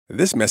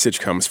This message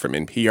comes from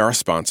NPR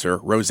sponsor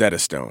Rosetta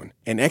Stone,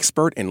 an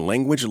expert in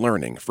language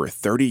learning for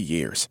 30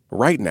 years.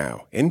 Right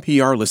now,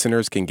 NPR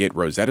listeners can get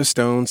Rosetta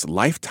Stone's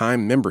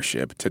lifetime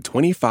membership to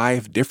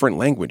 25 different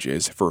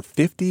languages for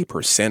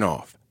 50%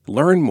 off.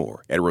 Learn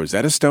more at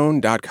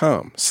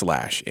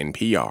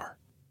rosettastone.com/NPR.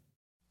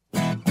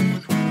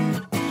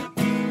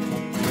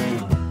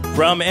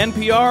 From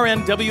NPR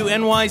and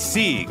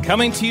WNYC,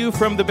 coming to you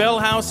from the Bell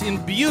House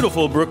in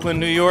beautiful Brooklyn,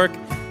 New York,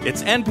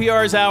 it's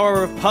NPR's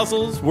hour of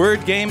puzzles,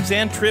 word games,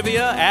 and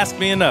trivia. Ask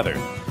Me Another.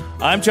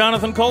 I'm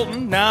Jonathan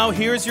Colton. Now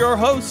here's your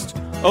host,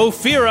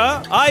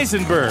 Ophira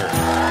Eisenberg. Hey,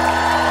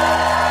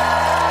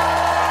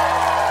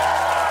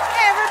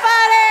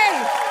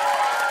 everybody!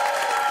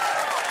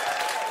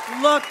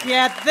 Look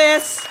at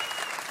this.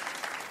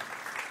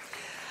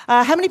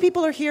 How many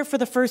people are here for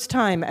the first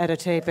time at a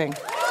taping?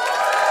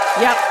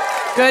 Yep.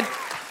 Good.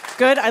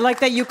 I like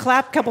that you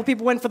clapped. A couple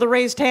people went for the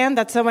raised hand.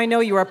 That's how I know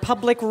you are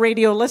public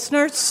radio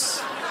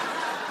listeners.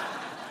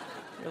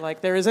 You're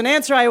like, there is an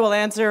answer, I will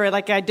answer,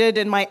 like I did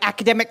in my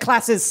academic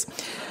classes.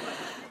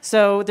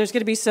 So there's going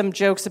to be some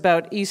jokes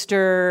about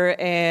Easter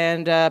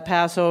and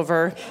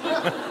Passover.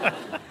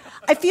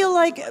 I feel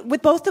like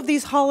with both of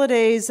these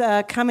holidays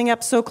coming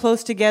up so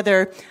close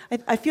together,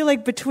 I feel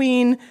like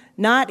between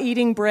not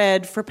eating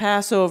bread for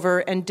Passover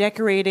and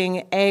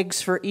decorating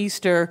eggs for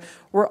Easter,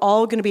 we're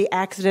all going to be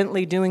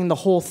accidentally doing the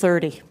whole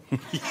 30.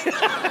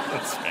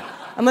 That's right.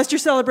 Unless you're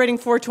celebrating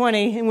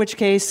 420, in which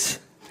case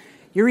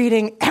you're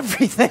eating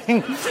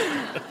everything.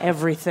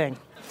 Everything.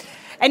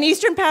 And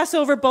Easter and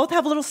Passover both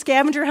have little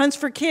scavenger hunts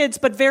for kids,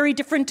 but very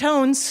different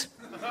tones.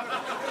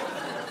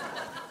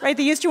 Right,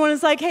 the Easter one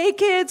is like, hey,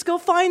 kids, go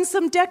find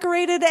some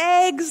decorated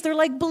eggs. They're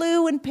like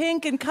blue and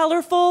pink and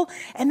colorful.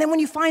 And then when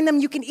you find them,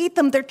 you can eat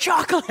them. They're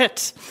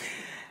chocolate.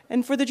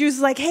 And for the Jews,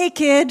 it's like, hey,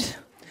 kid,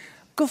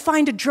 go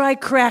find a dry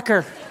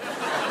cracker.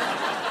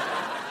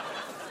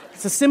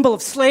 It's a symbol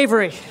of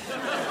slavery.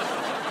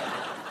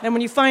 And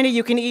when you find it,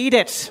 you can eat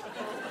it.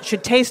 It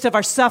should taste of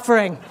our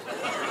suffering.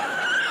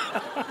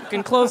 You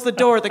can close the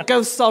door. The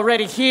ghost's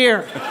already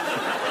here.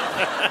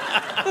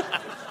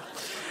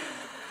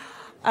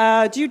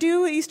 Do you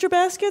do Easter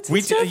baskets?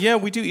 We do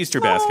Easter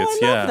baskets.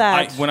 I love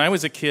that. When I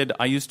was a kid,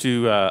 I used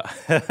to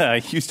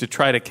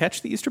try to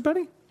catch the Easter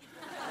bunny.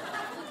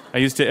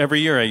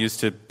 Every year I used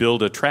to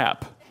build a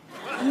trap.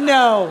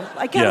 No,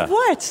 I get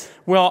what?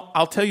 Well,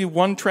 I'll tell you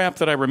one trap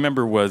that I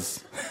remember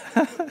was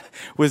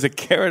a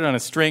carrot on a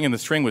string, and the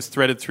string was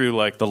threaded through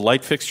like the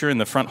light fixture in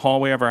the front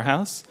hallway of our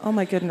house. Oh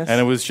my goodness!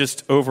 And it was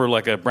just over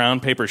like a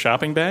brown paper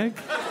shopping bag.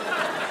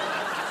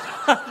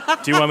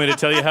 Do you want me to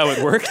tell you how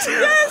it worked?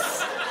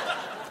 Yes.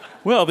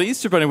 Well, the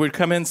Easter bunny would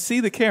come in,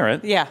 see the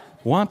carrot,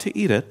 want to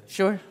eat it,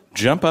 sure,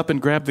 jump up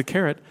and grab the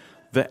carrot.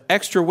 The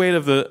extra weight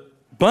of the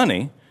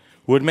bunny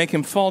would make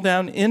him fall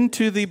down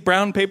into the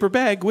brown paper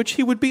bag, which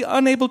he would be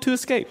unable to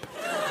escape.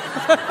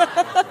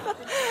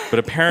 But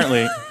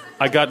apparently,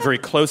 I got very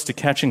close to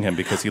catching him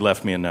because he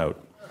left me a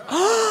note.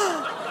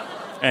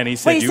 And he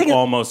said, you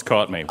almost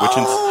caught me,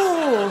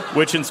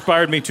 which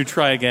inspired me to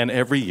try again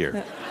every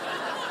year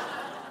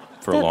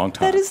for a long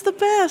time. That is the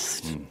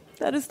best.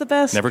 That is the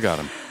best. Never got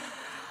him.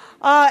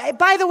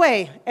 By the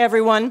way,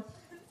 everyone,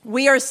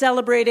 we are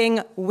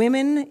celebrating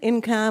Women in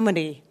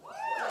Comedy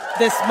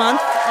this month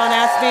on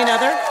Ask Me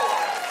Another.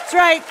 That's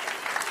right.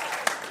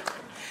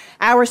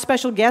 Our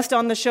special guest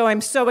on the show,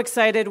 I'm so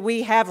excited.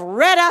 We have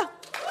Retta.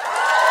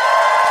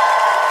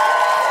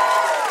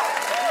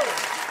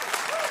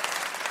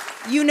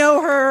 You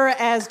know her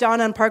as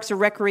Donna on Parks and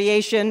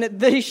Recreation,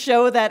 the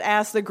show that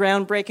asks the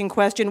groundbreaking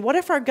question, what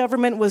if our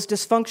government was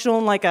dysfunctional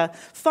in like a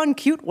fun,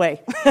 cute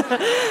way?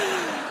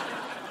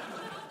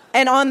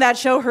 And on that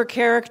show, her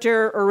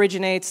character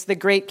originates the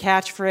great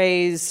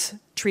catchphrase,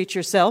 treat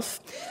yourself.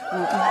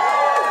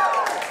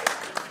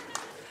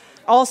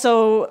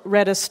 Also,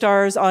 Retta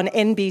stars on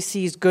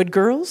NBC's Good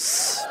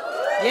Girls.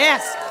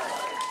 Yes.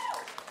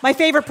 My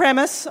favorite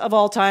premise of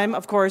all time,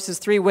 of course, is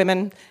three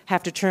women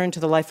have to turn to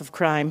the life of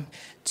crime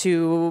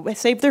to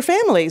save their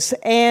families.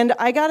 And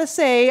I gotta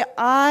say,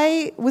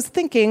 I was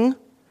thinking,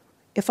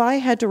 if I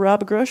had to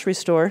rob a grocery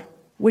store,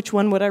 which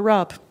one would I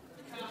rob?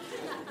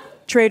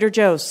 Trader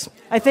Joe's.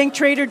 I think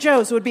Trader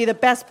Joe's would be the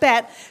best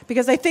bet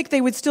because I think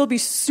they would still be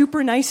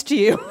super nice to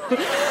you,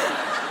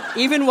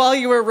 even while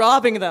you were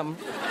robbing them.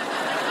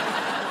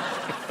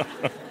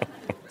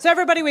 So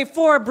everybody, we have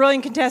four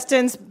brilliant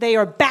contestants. They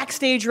are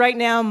backstage right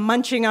now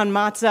munching on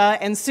matzah,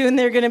 and soon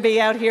they're going to be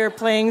out here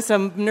playing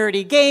some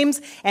nerdy games,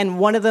 and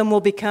one of them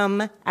will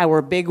become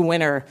our big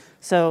winner.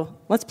 So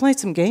let's play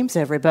some games,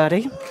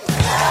 everybody.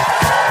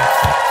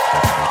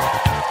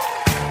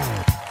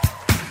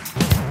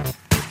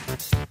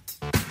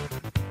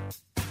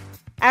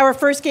 Our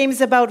first game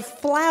is about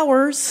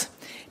flowers.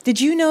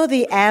 Did you know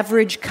the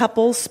average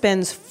couple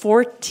spends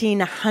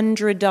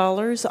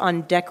 $1,400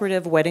 on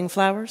decorative wedding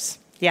flowers?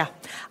 Yeah.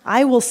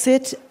 I will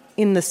sit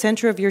in the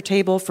center of your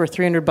table for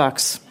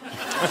 $300.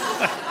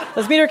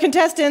 Let's meet our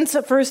contestants.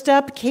 First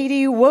up,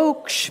 Katie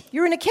Woksh.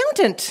 You're an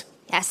accountant.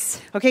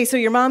 Yes. Okay, so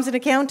your mom's an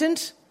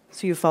accountant?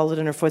 So you followed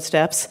in her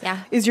footsteps.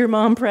 Yeah. Is your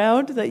mom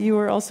proud that you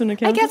were also an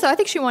accountant? I guess so. I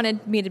think she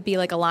wanted me to be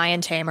like a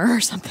lion tamer or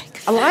something.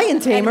 A lion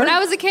tamer? And when I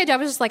was a kid, I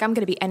was just like, I'm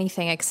going to be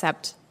anything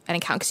except an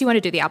accountant, because you want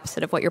to do the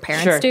opposite of what your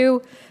parents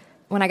do.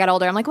 When I got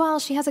older, I'm like, well,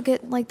 she has a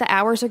good, like, the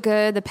hours are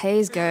good, the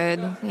pay's good,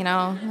 you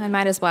know, I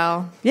might as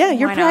well. Yeah,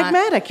 you're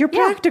pragmatic. You're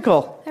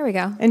practical. There we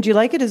go. And do you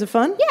like it? Is it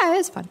fun? Yeah, it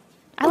is fun.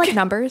 I like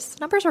numbers.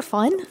 Numbers are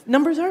fun.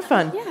 Numbers are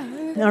fun.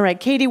 Yeah. All right,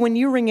 Katie, when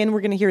you ring in,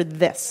 we're going to hear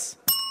this.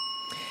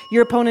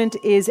 Your opponent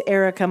is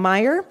Erica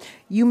Meyer.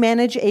 You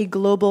manage a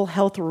global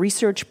health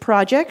research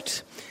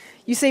project.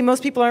 You say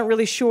most people aren't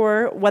really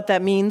sure what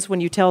that means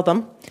when you tell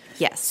them.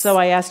 Yes. So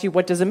I ask you,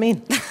 what does it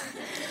mean?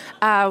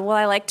 Well,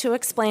 I like to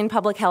explain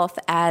public health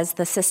as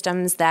the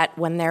systems that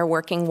when they're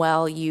working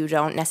well, you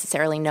don't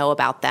necessarily know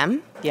about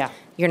them. Yeah.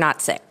 You're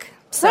not sick.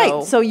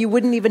 Right, so you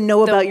wouldn't even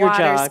know about your job.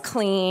 The water's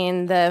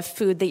clean, the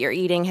food that you're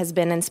eating has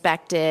been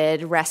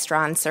inspected,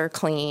 restaurants are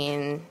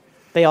clean.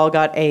 They all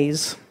got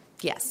A's.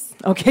 Yes.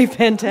 Okay,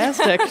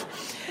 fantastic.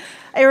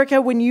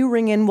 Erica, when you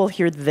ring in, we'll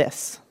hear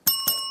this.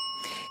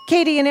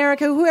 Katie and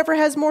Erica, whoever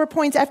has more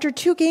points after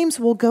 2 games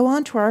will go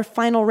on to our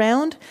final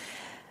round.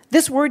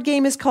 This word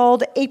game is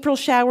called April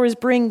Showers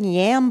Bring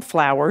Yam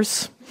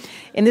Flowers.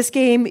 In this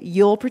game,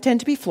 you'll pretend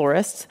to be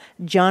florists.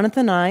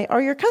 Jonathan and I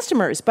are your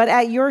customers. But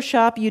at your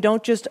shop, you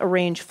don't just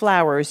arrange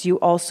flowers. You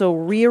also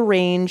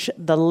rearrange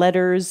the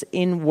letters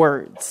in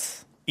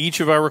words. Each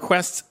of our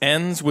requests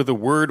ends with a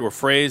word or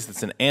phrase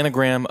that's an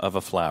anagram of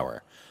a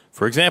flower.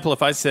 For example,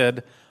 if I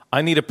said,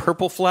 I need a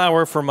purple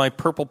flower for my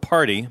purple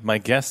party, my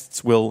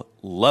guests will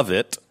love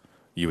it,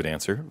 you would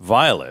answer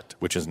violet,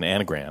 which is an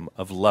anagram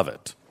of love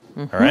it.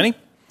 Mm-hmm. All righty?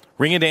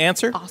 Ring in to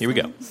answer. Awesome. Here we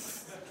go.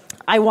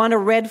 I want a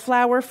red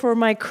flower for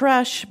my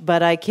crush,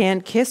 but I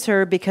can't kiss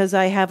her because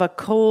I have a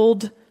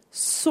cold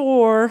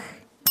sore.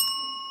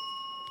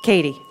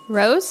 Katie.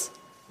 Rose?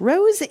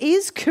 Rose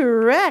is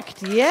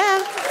correct,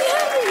 yeah.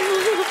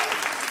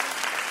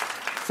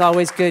 It's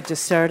always good to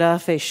start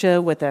off a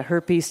show with a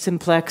herpes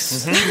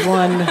simplex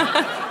one.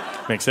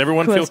 Makes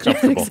everyone feel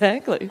comfortable.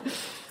 Exactly.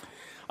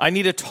 I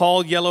need a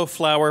tall yellow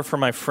flower for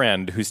my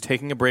friend who's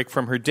taking a break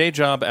from her day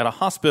job at a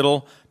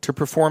hospital to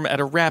perform at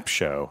a rap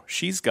show.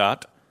 She's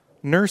got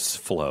nurse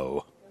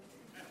flow.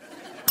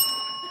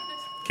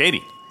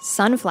 Katie.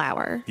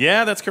 Sunflower.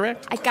 Yeah, that's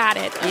correct. I got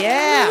it.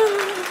 Yeah.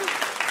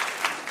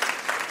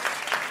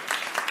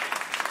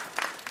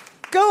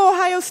 Go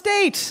Ohio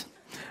State.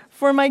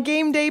 For my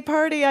game day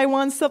party, I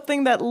want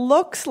something that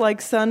looks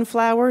like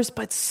sunflowers,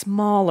 but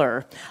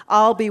smaller.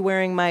 I'll be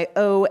wearing my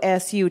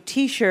OSU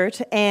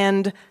t-shirt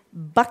and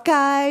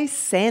Buckeye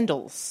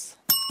sandals.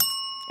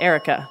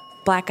 Erica.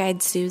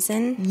 Black-eyed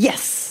Susan.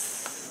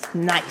 Yes.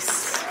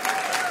 Nice.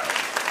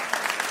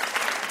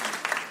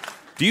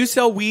 Do you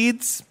sell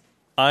weeds?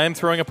 I'm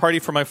throwing a party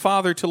for my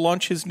father to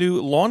launch his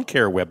new lawn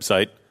care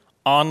website,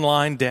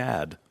 Online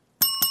Dad.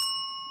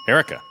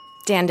 Erica.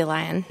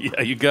 Dandelion.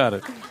 Yeah, you got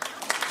it.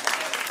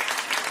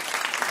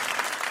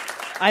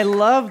 I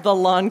love the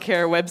lawn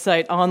care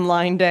website,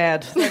 Online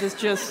Dad. That is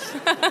just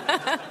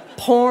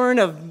porn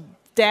of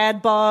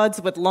dad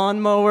bods with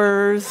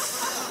lawnmowers,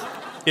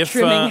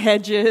 trimming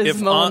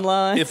hedges, mowing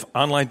lawns. If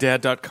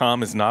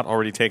onlinedad.com is not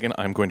already taken,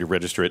 I'm going to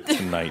register it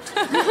tonight.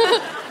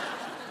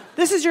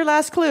 This is your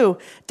last clue.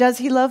 Does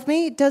he love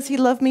me? Does he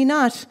love me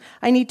not?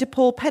 I need to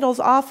pull petals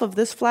off of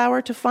this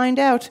flower to find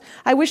out.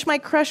 I wish my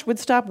crush would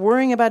stop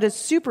worrying about his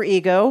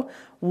superego.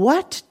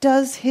 What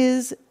does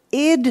his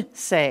id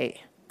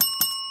say?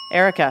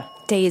 Erica.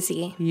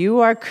 Daisy. You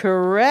are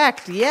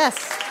correct. Yes.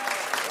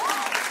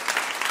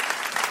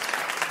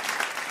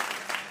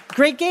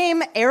 Great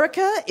game.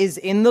 Erica is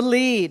in the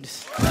lead.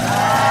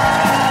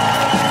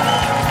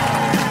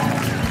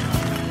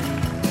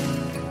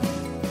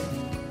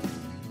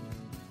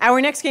 Our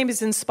next game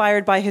is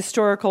inspired by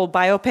historical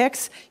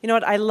biopics. You know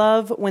what? I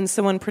love when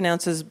someone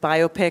pronounces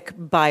biopic.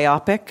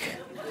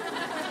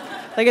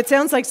 Like, it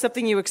sounds like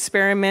something you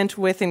experiment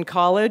with in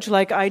college.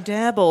 Like, I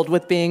dabbled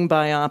with being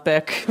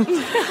biopic.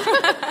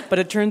 But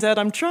it turns out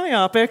I'm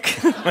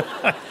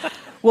triopic.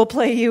 We'll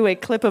play you a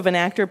clip of an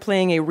actor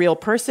playing a real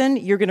person.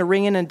 You're going to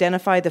ring and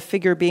identify the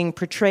figure being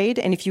portrayed.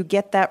 And if you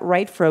get that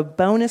right for a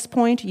bonus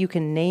point, you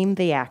can name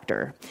the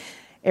actor.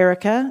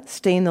 Erica,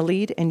 stay in the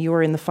lead, and you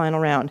are in the final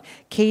round.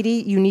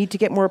 Katie, you need to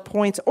get more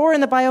points, or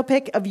in the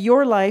biopic of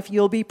your life,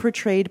 you'll be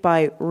portrayed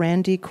by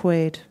Randy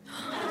Quaid.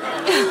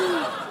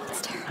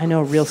 I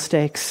know, real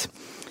stakes.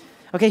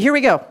 Okay, here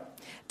we go.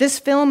 This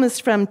film is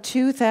from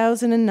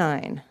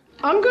 2009.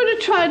 I'm going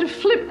to try to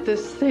flip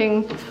this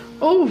thing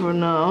over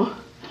now,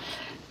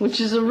 which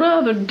is a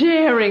rather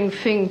daring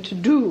thing to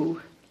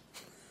do.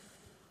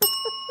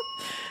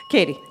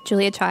 Katie.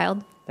 Julia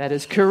Child. That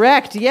is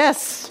correct,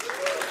 yes.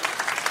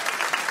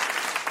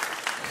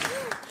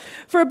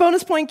 For a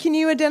bonus point, can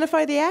you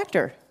identify the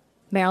actor?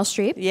 Meryl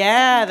Streep.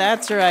 Yeah,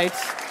 that's right.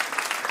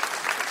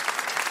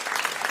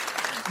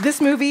 This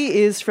movie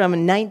is from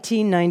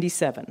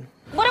 1997.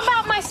 What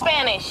about my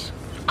Spanish?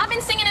 I've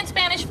been singing in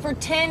Spanish for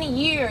 10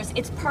 years.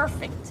 It's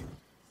perfect.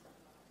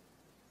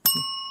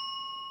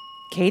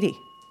 Katie.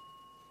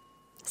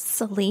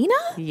 Selena?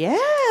 Yeah,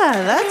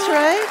 that's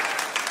right.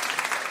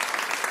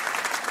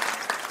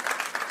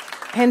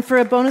 And for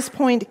a bonus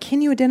point,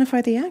 can you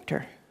identify the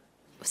actor?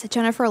 Was it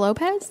Jennifer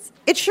Lopez?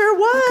 It sure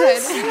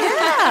was. Good.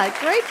 Yeah,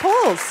 great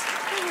polls.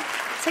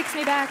 Takes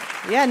me back.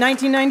 Yeah,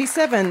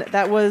 1997.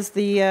 That was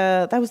the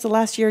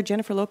last year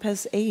Jennifer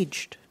Lopez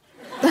aged.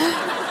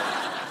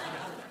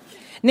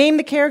 Name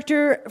the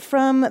character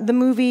from the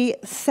movie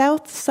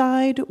South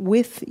Side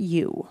with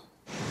You.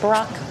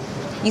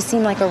 Barack, you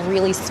seem like a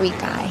really sweet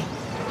guy.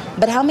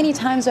 But how many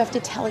times do I have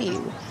to tell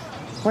you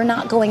we're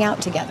not going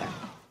out together?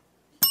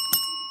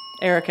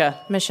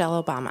 Erica.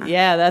 Michelle Obama.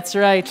 Yeah, that's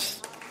right.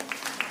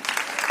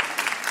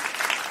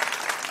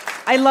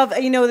 I love,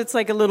 it's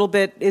like a little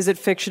bit, is it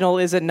fictional,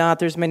 is it not?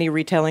 There's many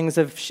retellings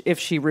of if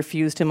she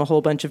refused him a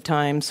whole bunch of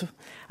times.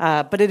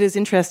 But it is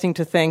interesting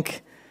to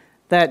think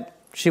that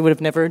she would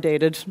have never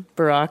dated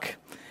Barack,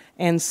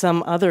 and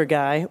some other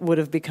guy would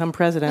have become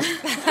president.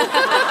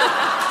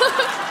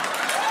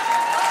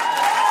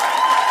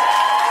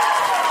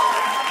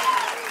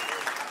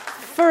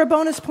 For a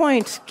bonus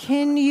point,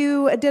 can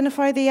you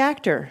identify the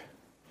actor?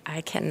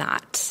 I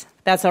cannot.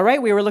 That's all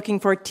right. We were looking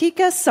for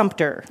Tika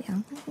Sumpter. Yeah.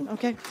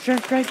 Okay, sure,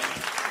 great.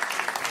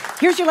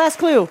 Here's your last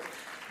clue.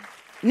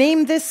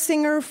 Name this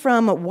singer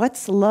from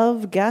What's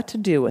Love Got to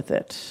Do with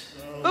It?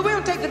 But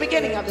we'll take the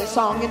beginning of this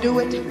song and do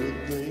it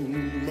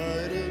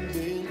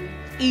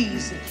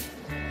easy.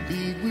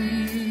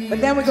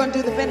 But then we're going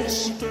to do the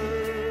finish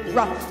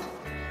rough.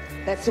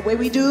 That's the way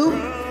we do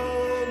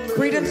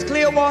Creedence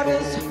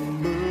Clearwater's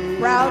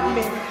Proud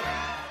Mary.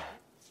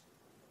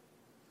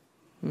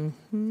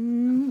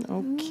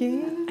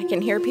 Okay. I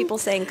can hear people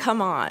saying,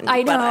 come on.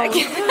 I know.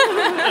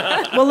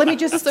 Well, let me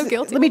just so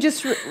guilty. Let me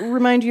just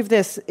remind you of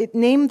this.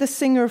 Name the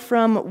singer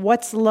from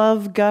What's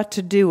Love Got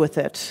to Do with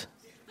It?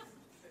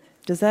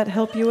 Does that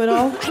help you at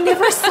all? I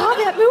never saw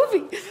that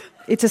movie.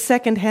 It's a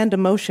second-hand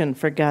emotion,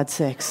 for God's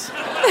sakes.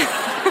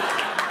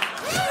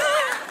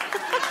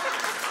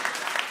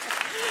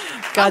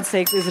 God's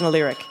sakes isn't a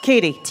lyric.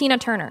 Katie. Tina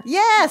Turner.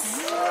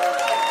 Yes!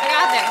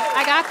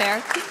 I got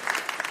there.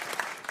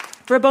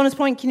 For a bonus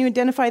point, can you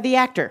identify the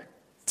actor?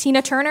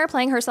 Tina Turner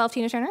playing herself,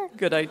 Tina Turner?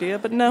 Good idea,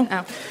 but no.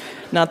 Oh.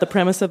 Not the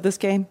premise of this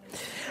game.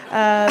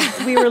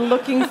 We were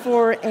looking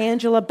for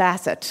Angela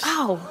Bassett.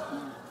 Oh.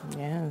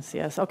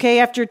 Yes. Okay,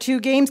 after 2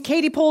 games,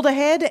 Katie pulled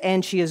ahead,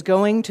 and she is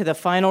going to the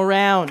final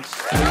round.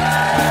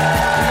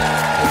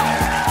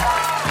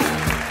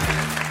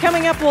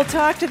 Coming up, we'll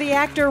talk to the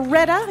actor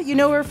Retta. You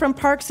know her from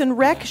Parks and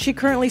Rec. She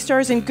currently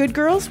stars in Good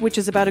Girls, which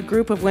is about a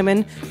group of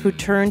women who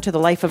turn to the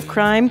life of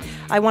crime.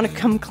 I want to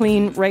come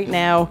clean right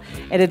now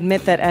and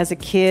admit that as a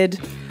kid,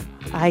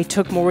 I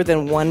took more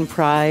than one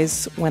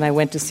prize when I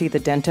went to see the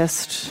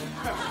dentist.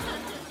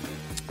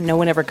 No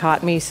one ever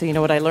caught me, so you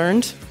know what I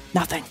learned?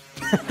 Nothing.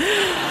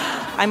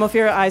 I'm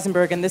Ophira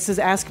Eisenberg, and this is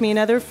Ask Me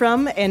Another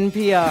from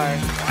NPR.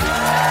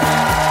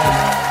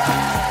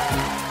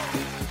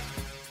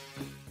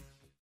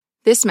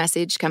 This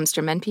message comes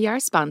from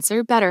NPR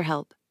sponsor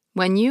BetterHelp.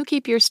 When you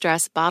keep your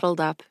stress bottled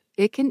up,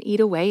 it can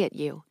eat away at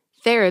you.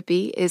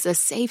 Therapy is a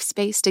safe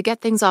space to get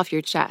things off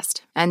your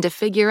chest and to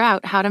figure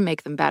out how to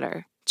make them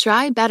better.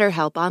 Try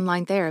BetterHelp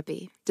Online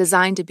Therapy,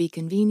 designed to be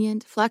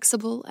convenient,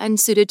 flexible, and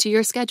suited to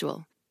your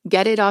schedule.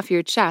 Get it off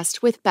your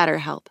chest with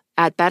BetterHelp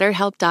at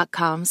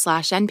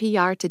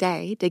betterhelp.com/NPR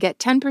today to get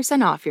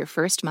 10% off your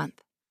first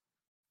month.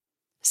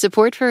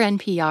 Support for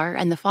NPR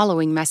and the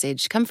following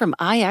message come from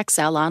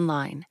IXL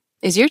Online.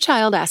 Is your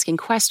child asking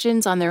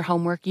questions on their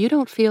homework you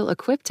don't feel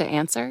equipped to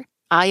answer?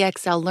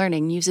 IXL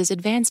Learning uses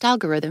advanced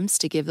algorithms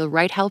to give the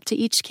right help to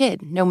each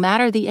kid, no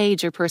matter the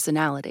age or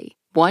personality.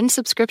 One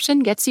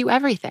subscription gets you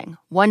everything.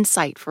 One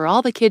site for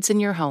all the kids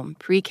in your home,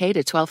 pre-K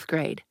to 12th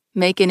grade.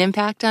 Make an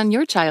impact on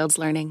your child's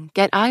learning.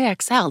 Get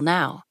IXL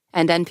now.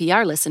 And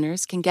NPR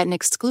listeners can get an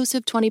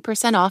exclusive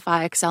 20% off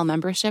IXL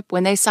membership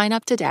when they sign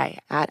up today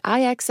at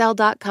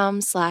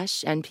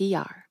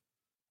IXL.com/NPR.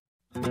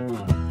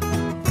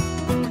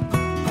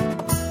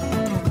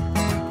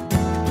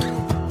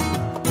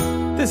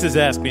 This is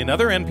Ask Me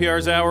Another,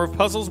 NPR's hour of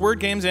puzzles,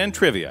 word games, and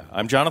trivia.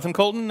 I'm Jonathan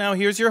Colton. Now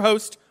here's your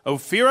host,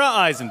 Ophira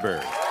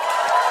Eisenberg.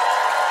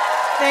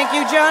 Thank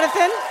you,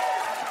 Jonathan.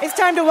 It's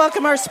time to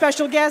welcome our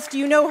special guest.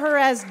 You know her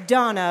as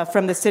Donna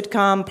from the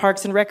sitcom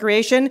Parks and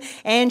Recreation,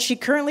 and she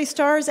currently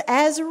stars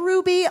as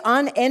Ruby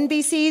on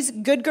NBC's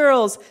Good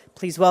Girls.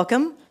 Please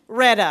welcome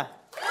Retta.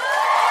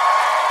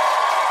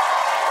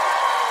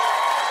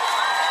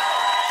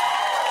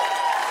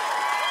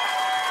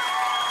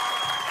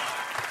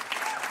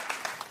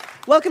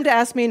 Welcome to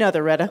Ask Me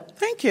Another, Retta.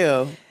 Thank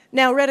you.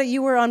 Now, Retta,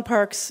 you were on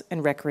Parks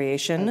and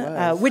Recreation,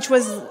 which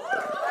was...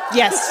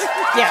 Yes.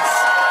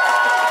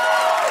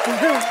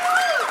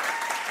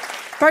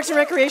 Parks and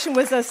Recreation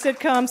was a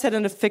sitcom set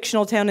in a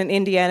fictional town in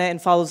Indiana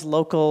and follows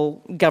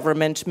local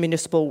government,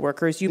 municipal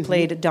workers. You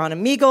played Donna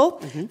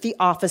Meagle, the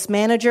office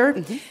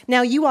manager.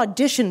 Now, you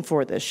auditioned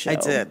for this show. I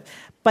did.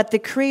 But the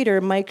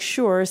creator, Mike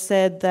Schur,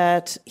 said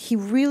that he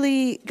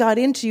really got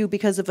into you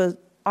because of a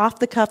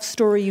off-the-cuff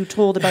story you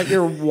told about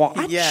your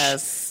watch.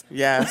 Yes.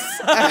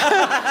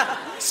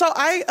 So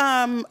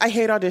I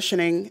hate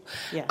auditioning.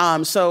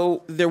 Yeah.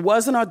 So there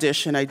was an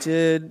audition. I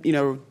did,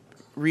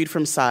 read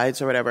from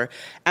sides or whatever.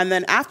 And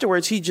then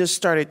afterwards, he just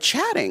started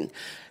chatting.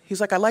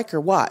 He's like, I like your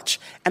watch.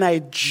 And I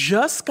had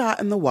just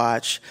gotten the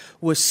watch,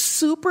 was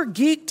super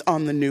geeked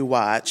on the new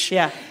watch.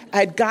 Yeah. I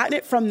had gotten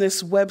it from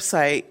this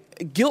website,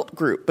 Guilt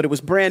Group, but it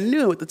was brand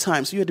new at the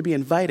time, so you had to be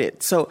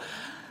invited. So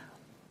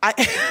I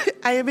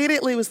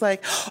immediately was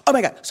like, oh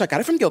my God. So I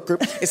got it from Guilt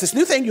Group. It's this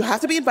new thing. You have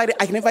to be invited.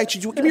 I can invite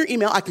you. You give me your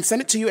email. I can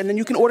send it to you, and then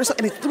you can order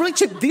something. And it's really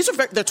cheap.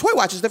 They're toy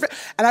watches.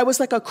 And I was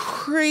like a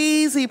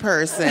crazy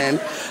person.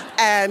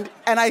 And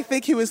I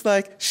think he was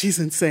like, she's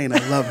insane.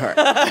 I love her.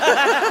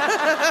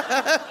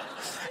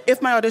 If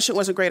my audition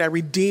wasn't great, I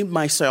redeemed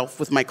myself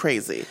with my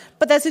crazy.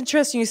 But that's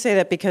interesting you say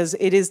that, because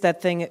it is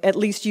that thing. At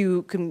least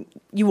you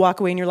walk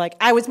away and you're like,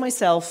 I was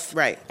myself.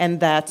 Right. And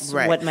that's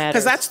what matters.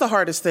 Because that's the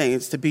hardest thing,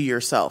 is to be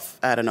yourself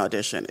at an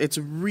audition. It's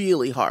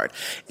really hard.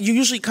 You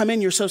usually come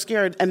in, you're so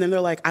scared, and then they're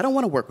like, I don't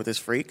want to work with this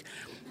freak.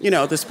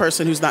 This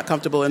person who's not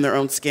comfortable in their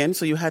own skin.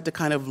 So you had to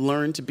kind of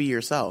learn to be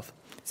yourself.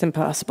 It's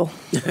impossible.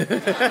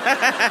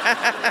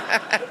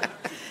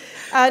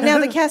 Now,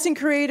 the casting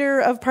creator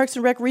of Parks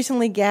and Rec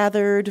recently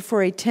gathered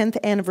for a 10th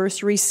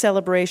anniversary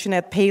celebration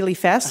at Paley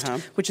Fest,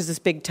 which is this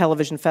big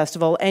television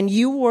festival, and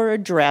you wore a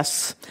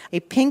dress,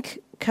 a pink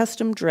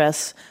custom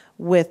dress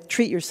with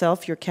 "Treat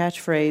Yourself," your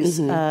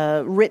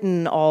catchphrase,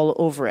 written all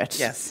over it.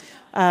 Yes.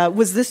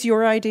 Was this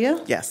your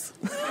idea? Yes.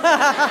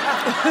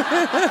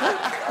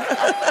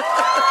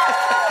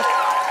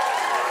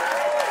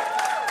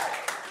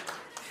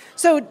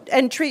 So,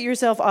 and Treat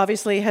Yourself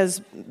obviously has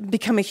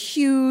become a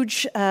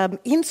huge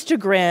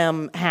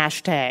Instagram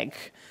hashtag,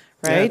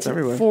 right? Yeah, it's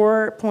everywhere.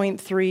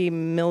 4.3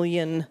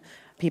 million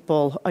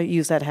people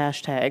use that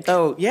hashtag.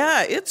 Oh,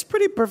 yeah, it's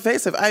pretty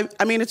pervasive. I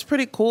mean, it's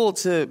pretty cool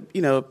to,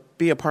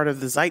 be a part of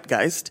the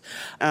zeitgeist.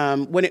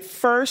 When it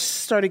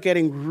first started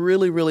getting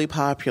really, really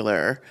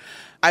popular,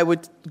 I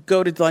would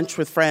go to lunch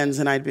with friends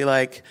and I'd be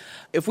like,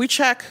 if we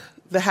check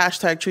the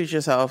hashtag Treat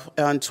Yourself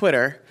on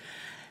Twitter,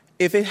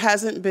 if it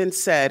hasn't been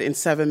said in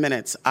 7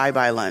 minutes, I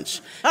buy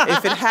lunch.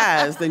 If it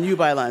has, then you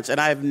buy lunch. And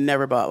I've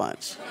never bought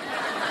lunch.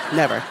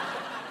 Never.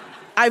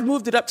 I've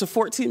moved it up to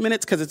 14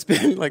 minutes because it's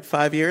been like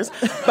 5 years.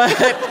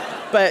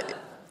 But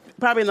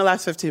probably in the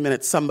last 15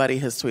 minutes, somebody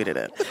has tweeted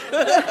it.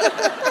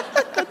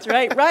 That's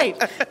right.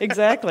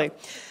 Exactly.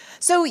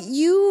 So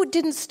you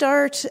didn't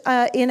start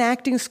in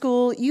acting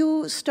school.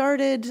 You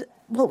started,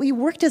 you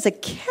worked as a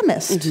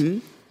chemist. Mm-hmm.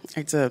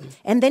 I did.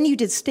 And then you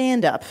did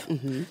stand-up.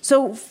 Mm-hmm.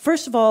 So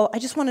first of all, I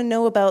just want to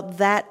know about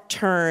that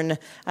turn.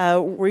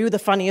 Were you the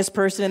funniest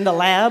person in the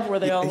lab? Were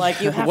they all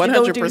like, you have 100%. To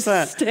go do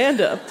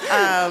stand-up?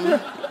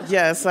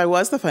 Yes, I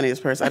was the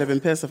funniest person. I'd have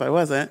been pissed if I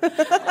wasn't.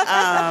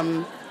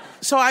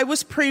 So I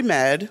was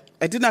pre-med.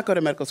 I did not go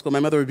to medical school. My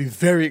mother would be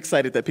very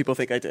excited that people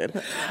think I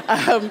did.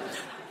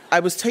 I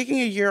was taking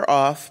a year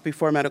off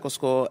before medical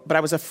school, but I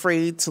was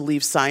afraid to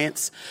leave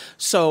science.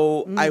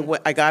 So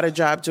I got a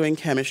job doing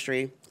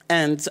chemistry.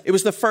 And it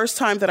was the first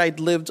time that I'd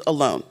lived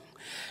alone.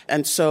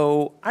 And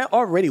so I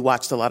already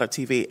watched a lot of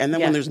TV. And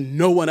then when there's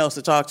no one else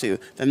to talk to,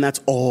 then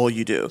that's all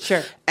you do.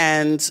 Sure.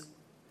 And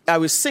I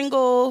was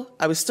single.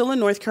 I was still in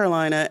North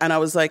Carolina. And I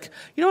was like,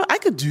 I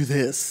could do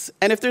this.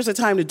 And if there's a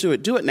time to do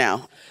it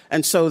now.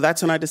 And so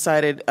that's when I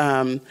decided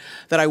that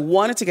I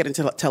wanted to get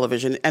into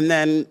television. And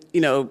then,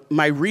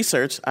 my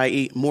research,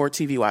 i.e. more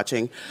TV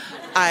watching,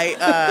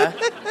 I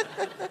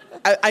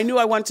knew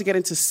I wanted to get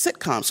into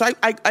sitcoms. So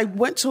I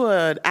went to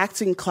an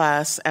acting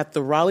class at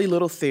the Raleigh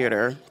Little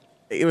Theater.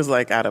 It was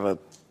like out of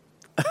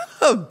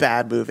a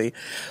bad movie.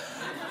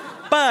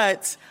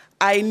 But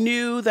I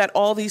knew that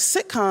all these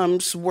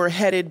sitcoms were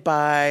headed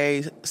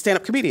by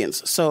stand-up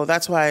comedians. So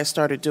that's why I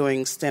started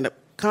doing stand-up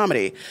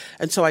comedy.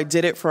 And so I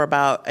did it for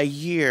about a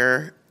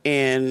year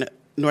in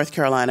North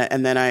Carolina.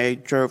 And then I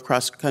drove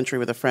cross country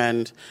with a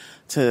friend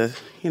to,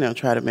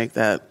 try to make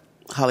that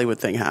Hollywood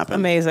thing happen.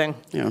 Amazing.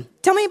 Yeah.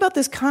 Tell me about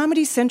this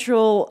Comedy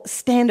Central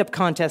stand-up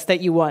contest that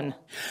you won.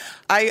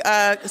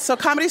 So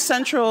Comedy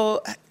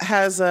Central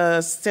has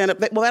a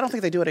stand-up, I don't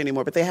think they do it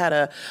anymore, but they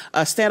had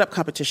a stand-up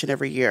competition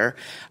every year.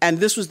 And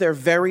this was their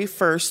very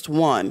first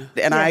one.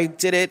 And I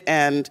did it,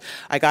 and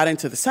I got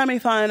into the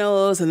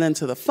semifinals, and then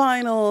to the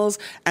finals,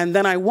 and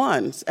then I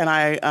won. And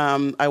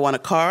I won a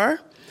car.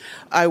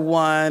 I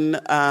won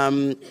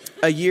a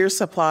year's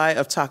supply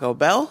of Taco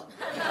Bell.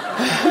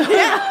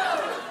 Yeah.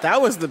 That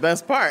was the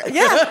best part.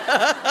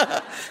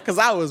 Yeah. Because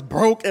I was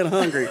broke and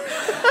hungry.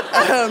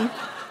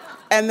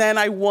 And then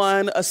I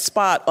won a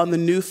spot on the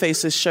New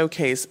Faces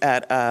showcase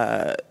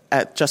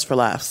at Just for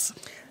Laughs.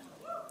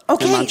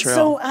 Okay,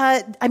 so,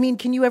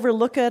 can you ever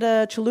look at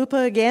a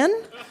chalupa again?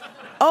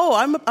 Oh,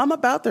 I'm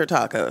about their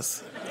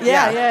tacos.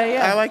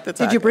 Yeah. I like the tacos.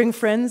 Did you bring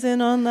friends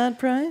in on that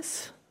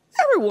prize?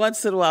 Every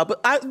once in a while,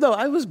 but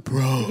I was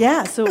broke.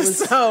 Yeah, so it was.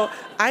 So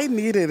I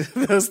needed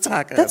those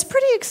tacos. That's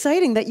pretty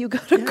exciting that you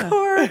got a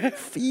car,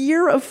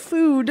 year of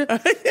food,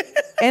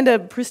 and a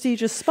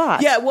prestigious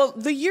spot. Yeah, well,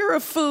 the year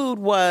of food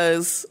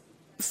was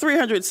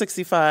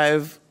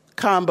 365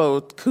 combo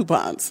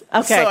coupons.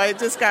 Okay. So I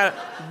just got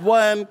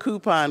one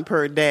coupon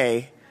per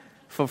day.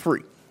 for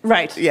free.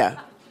 Right. Yeah.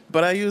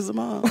 But I use them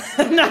all. Nice.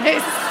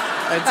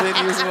 I did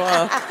use them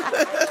all.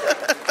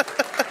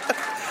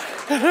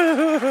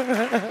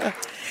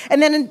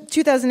 And then in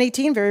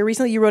 2018, very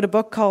recently, you wrote a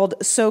book called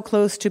So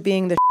Close to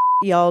Being the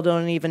Y'all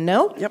Don't Even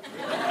Know. Yep.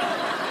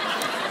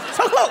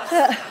 So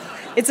close.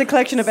 It's a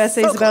collection of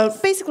essays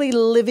about basically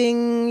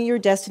living your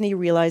destiny,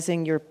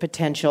 realizing your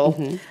potential,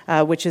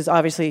 which is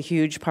obviously a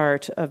huge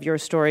part of your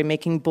story,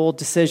 making bold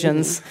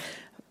decisions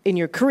in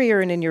your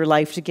career and in your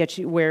life to get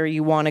you where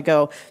you want to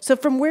go. So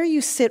from where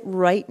you sit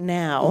right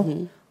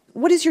now,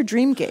 what is your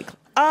dream gig?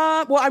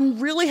 Well, I'm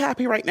really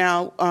happy right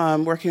now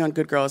working on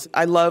Good Girls.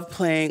 I love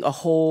playing a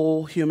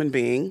whole human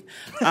being.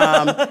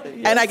 Yes.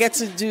 And I get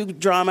to do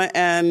drama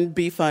and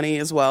be funny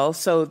as well.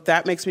 So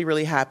that makes me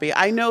really happy.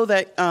 I know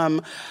that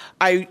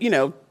I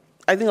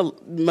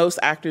think most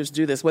actors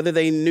do this, whether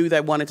they knew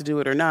they wanted to do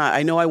it or not.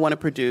 I know I want to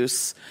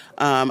produce.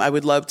 I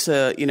would love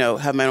to,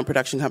 have my own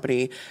production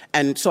company.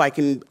 And so I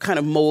can kind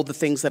of mold the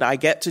things that I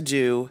get to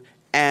do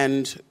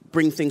and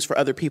bring things for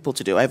other people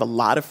to do. I have a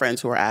lot of friends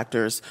who are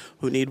actors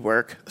who need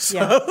work.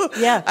 So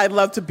yeah. I'd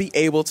love to be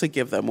able to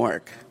give them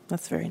work.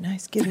 That's very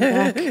nice.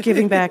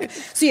 Giving back.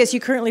 So yes, you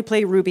currently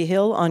play Ruby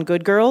Hill on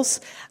Good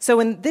Girls. So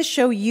in this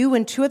show, you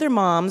and two other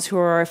moms who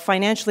are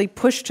financially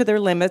pushed to their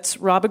limits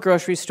rob a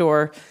grocery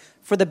store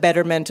for the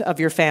betterment of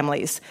your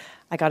families.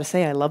 I got to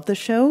say, I love the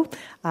show.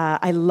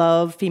 I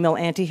love female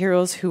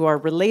anti-heroes who are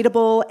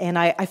relatable, and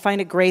I find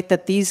it great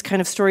that these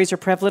kind of stories are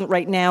prevalent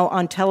right now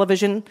on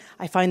television.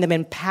 I find them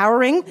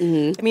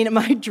empowering. I mean, am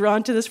I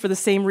drawn to this for the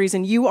same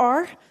reason you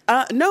are?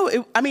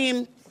 No,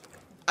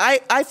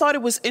 I thought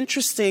it was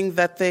interesting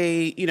that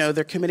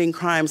they're committing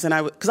crimes,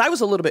 and because I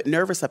was a little bit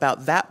nervous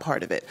about that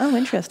part of it. Oh,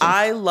 interesting.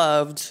 I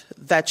loved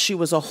that she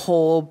was a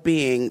whole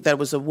being, that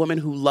was a woman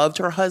who loved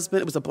her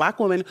husband. It was a black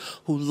woman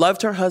who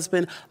loved her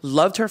husband,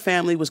 loved her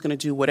family, was going to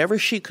do whatever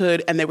she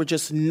could, and they were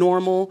just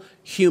normal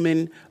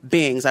human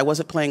beings. I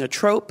wasn't playing a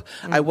trope.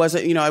 I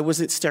wasn't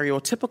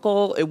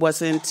stereotypical.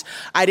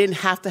 I didn't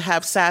have to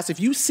have sass. If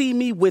you see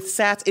me with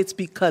sass, it's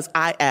because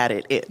I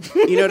added it.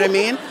 You know what I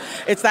mean?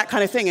 It's that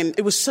kind of thing. And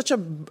it was such a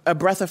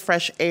breath of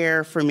fresh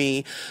air for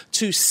me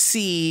to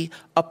see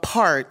a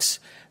part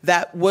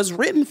that was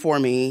written for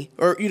me,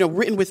 or,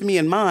 written with me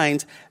in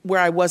mind, where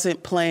I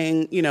wasn't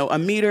playing, a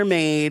meter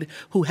maid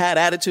who had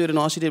attitude and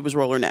all she did was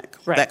roll her neck.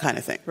 Right. That kind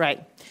of thing.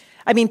 Right.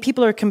 I mean,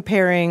 people are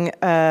comparing,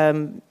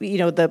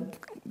 the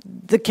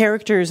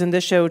characters in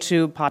this show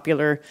to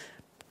popular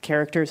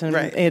characters and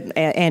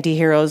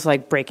anti-heroes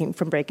like Breaking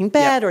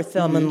Bad or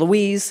Thelma and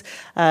Louise.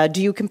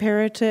 Do you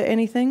compare it to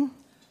anything?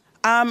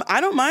 I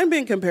don't mind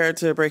being compared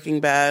to Breaking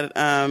Bad.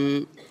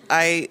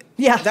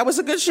 That was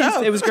a good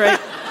show. It was great.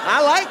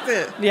 I liked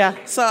it. Yeah.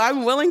 So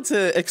I'm willing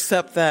to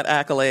accept that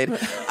accolade.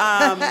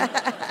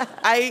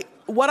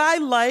 One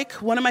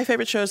of my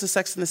favorite shows is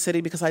Sex and the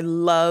City, because I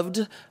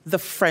loved the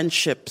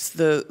friendships,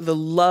 the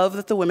love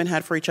that the women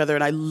had for each other,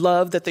 and I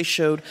loved that they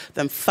showed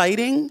them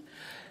fighting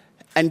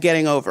and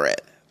getting over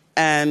it.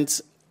 And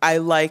I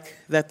like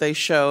that they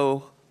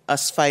show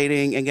us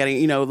fighting and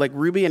getting, like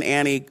Ruby and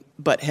Annie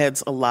butt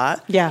heads a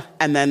lot. Yeah.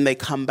 And then they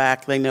come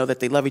back. They know that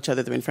they love each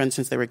other. They've been friends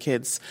since they were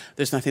kids.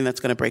 There's nothing that's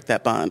going to break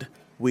that bond.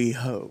 We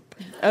hope.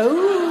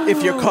 Oh.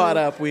 If you're caught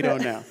up, we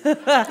don't know.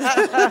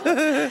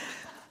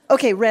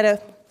 Okay,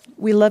 Retta,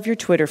 we love your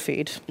Twitter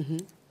feed.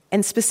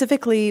 And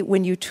specifically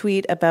when you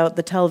tweet about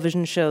the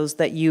television shows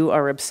that you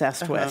are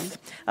obsessed with.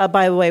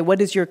 By the way, what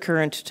is your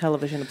current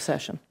television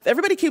obsession?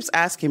 Everybody keeps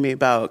asking me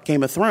about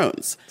Game of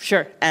Thrones.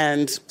 Sure.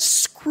 And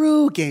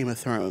screw Game of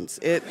Thrones.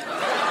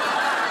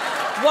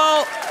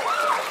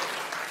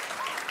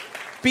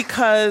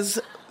 Because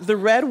the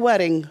Red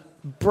Wedding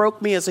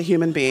broke me as a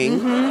human being.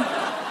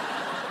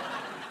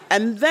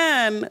 And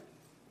then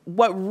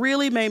what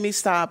really made me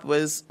stop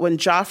was when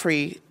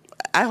Joffrey,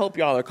 I hope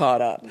y'all are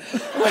caught up. When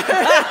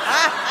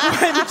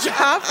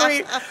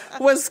Joffrey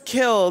was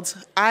killed,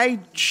 I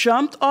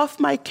jumped off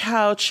my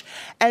couch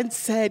and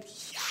said,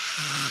 yeah.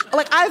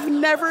 Like, I've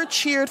never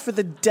cheered for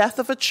the death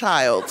of a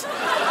child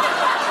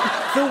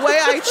the way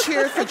I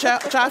cheered for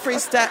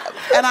Joffrey's death.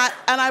 And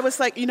I was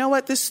like, you know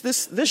what? This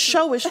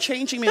show is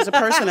changing me as a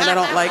person, and I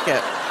don't like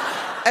it.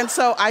 And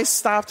so I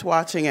stopped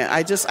watching it.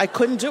 I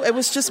couldn't do it. It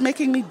was just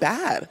making me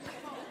bad.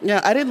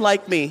 Yeah, I didn't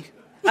like me.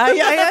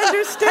 I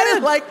understand. I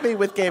didn't like me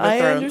with Game of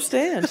Thrones. I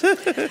understand.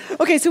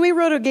 Okay, so we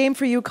wrote a game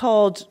for you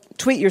called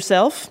Tweet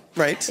Yourself.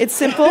 Right. It's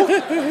simple.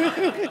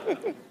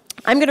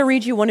 I'm going to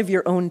read you one of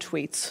your own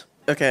tweets.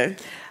 Okay.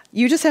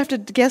 You just have to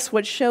guess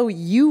what show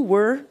you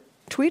were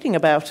tweeting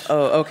about.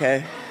 Oh,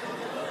 okay.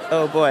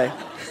 Oh, boy.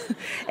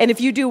 And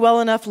if you do well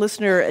enough,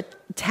 listener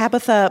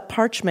Tabitha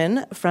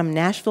Parchman from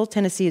Nashville,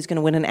 Tennessee is going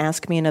to win an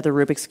Ask Me Another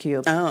Rubik's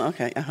Cube. Oh,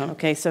 okay.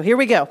 Okay, so here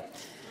we go.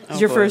 This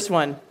is your first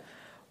one.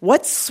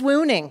 What's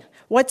swooning?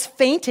 What's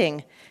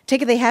fainting?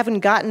 Take it they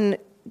haven't gotten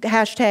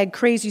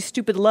 #crazy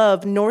stupid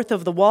love north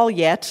of the wall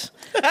yet.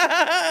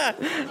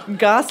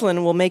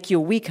 Gosling will make you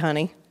weak,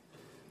 honey.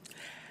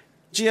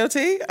 GOT?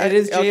 It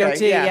is GOT.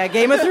 Okay, yeah,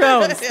 Game of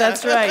Thrones.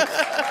 That's right.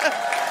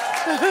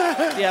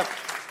 Yep.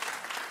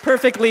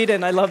 Perfect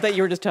lead-in. I love that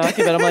you were just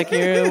talking about it. I'm like,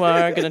 you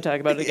are going to talk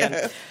about it again.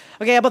 Yeah.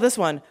 Okay, how about this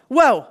one?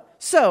 Whoa,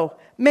 so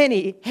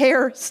many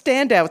hair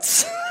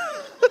standouts.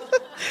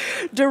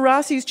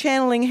 DeRossi's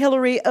channeling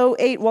Hillary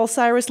 08 while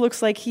Cyrus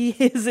looks like he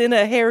is in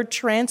a hair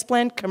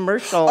transplant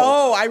commercial.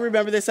 Oh, I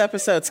remember this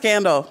episode,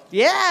 Scandal.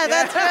 Yeah,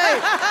 that's right.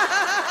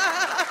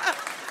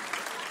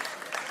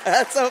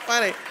 That's so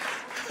funny.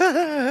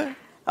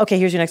 Okay,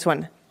 here's your next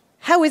one.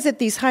 How is it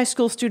these high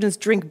school students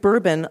drink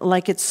bourbon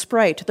like it's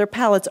Sprite? Their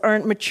palates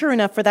aren't mature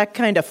enough for that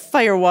kind of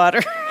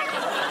firewater.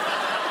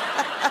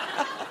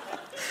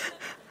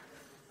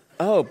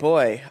 Oh,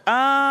 boy.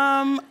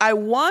 I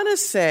want to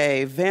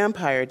say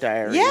Vampire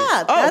Diaries.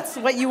 Yeah, that's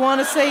what you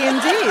want to say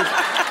indeed.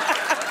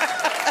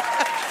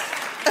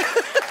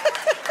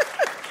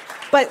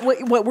 But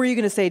what were you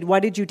going to say? Why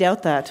did you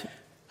doubt that?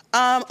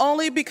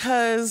 Only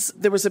because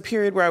there was a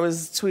period where I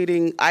was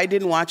tweeting, I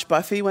didn't watch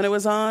Buffy when it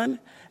was on.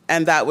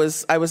 And I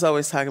was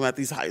always talking about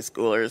these high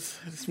schoolers.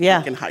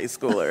 Freaking high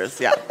schoolers,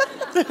 yeah.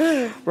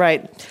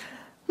 Right.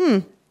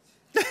 Is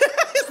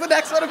the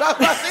next one about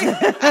Buffy?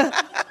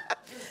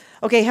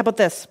 Okay, how about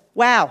this?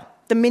 Wow,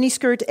 the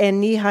miniskirt and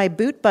knee-high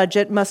boot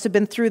budget must have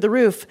been through the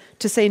roof,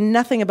 to say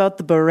nothing about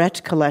the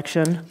barrette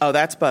collection. Oh,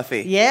 that's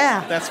Buffy.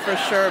 Yeah. That's for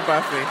sure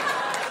Buffy.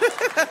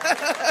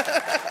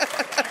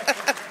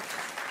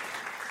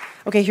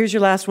 Okay, here's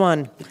your last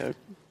one. Okay.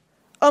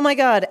 Oh my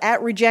God,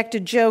 at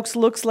Rejected Jokes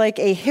looks like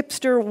a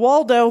hipster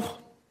Waldo.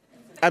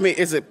 I mean,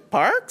 is it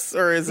Parks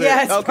or is it?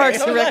 Yeah, it's okay.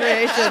 Parks and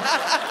Recreation.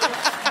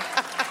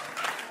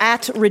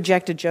 At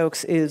Rejected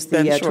Jokes is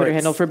the Twitter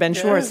handle for Ben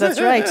Schwartz.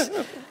 That's right.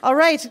 All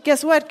right,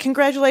 guess what?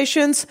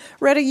 Congratulations.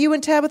 Retta, you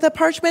and Tabitha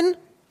Parchman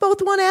both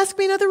won Ask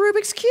Me Another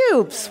Rubik's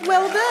Cubes.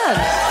 Well done.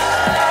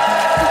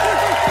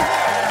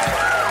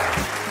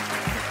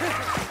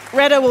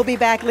 Retta will be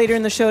back later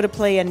in the show to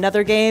play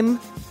another game.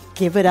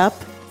 Give it up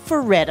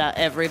for Retta,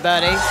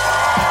 everybody.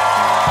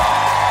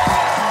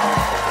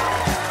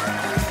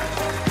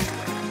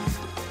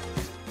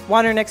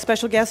 Want our next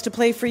special guest to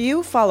play for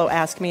you? Follow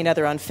Ask Me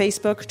Another on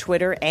Facebook,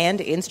 Twitter, and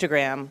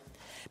Instagram.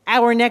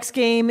 Our next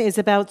game is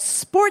about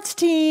sports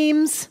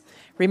teams.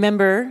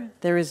 Remember,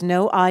 there is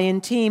no I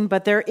in team,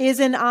 but there is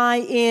an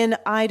I in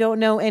I don't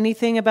know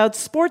anything about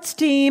sports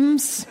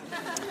teams.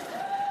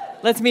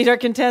 Let's meet our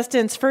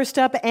contestants. First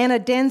up, Anna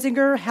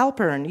Danziger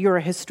Halpern. You're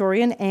a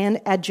historian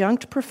and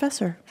adjunct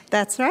professor.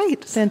 That's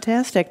right.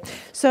 Fantastic.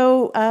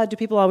 So, do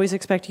people always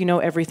expect you know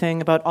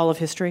everything about all of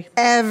history?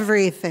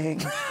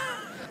 Everything.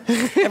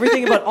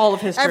 Everything about all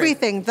of history?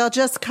 Everything. They'll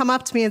just come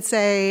up to me and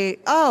say,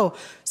 oh,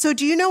 so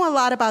do you know a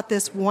lot about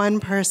this one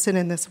person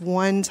in this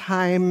one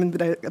time,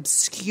 the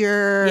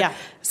obscure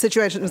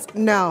situation?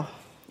 No.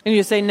 And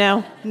you say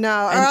no? No.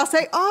 Or I'll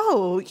say,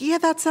 oh, yeah,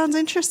 that sounds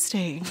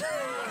interesting.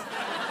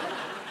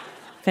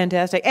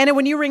 Fantastic. Anna,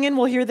 when you ring in,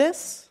 we'll hear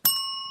this.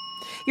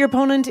 Your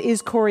opponent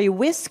is Corey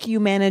Wisk. You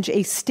manage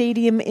a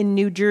stadium in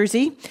New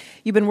Jersey.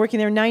 You've been working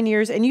there 9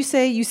 years, and you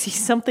say you see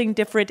something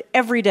different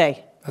every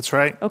day. That's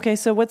right. Okay,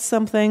 so what's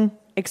something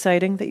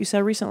exciting that you saw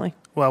recently?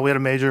 Well, we had a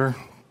major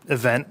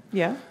event.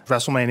 Yeah.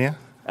 WrestleMania.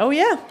 Oh,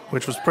 yeah.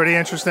 Which was pretty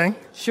interesting.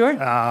 Sure.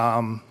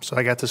 So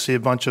I got to see a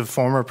bunch of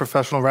former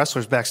professional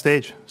wrestlers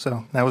backstage.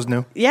 So that was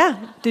new. Yeah.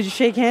 Did you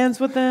shake hands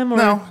with them? Or?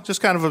 No,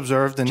 just kind of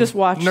observed and just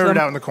watched nerd them.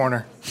 out in the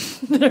corner.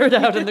 Nerd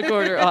out in the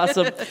corner.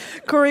 Awesome.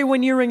 Corey,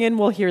 when you ring in,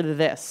 we'll hear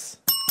this.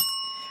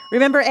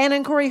 Remember, Anna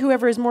and Corey,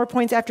 whoever has more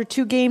points after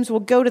 2 games will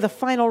go to the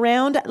final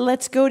round.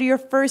 Let's go to your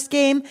first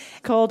game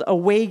called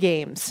Away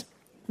Games.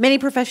 Many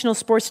professional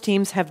sports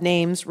teams have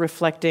names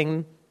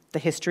reflecting the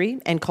history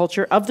and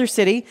culture of their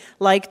city,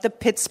 like the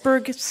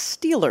Pittsburgh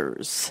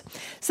Steelers.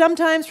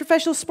 Sometimes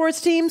professional sports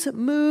teams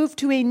move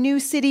to a new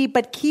city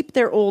but keep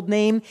their old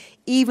name,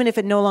 even if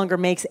it no longer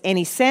makes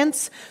any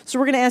sense. So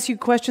we're going to ask you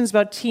questions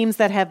about teams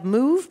that have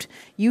moved.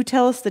 You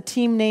tell us the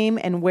team name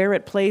and where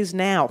it plays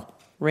now.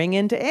 Ring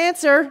in to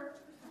answer.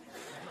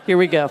 Here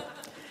we go.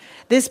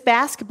 This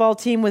basketball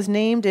team was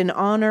named in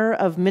honor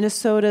of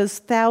Minnesota's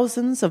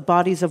thousands of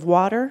bodies of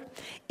water.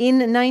 In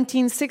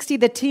 1960,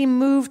 the team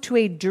moved to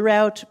a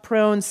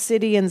drought-prone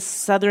city in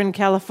Southern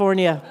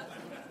California.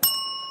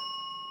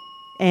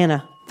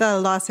 Anna. The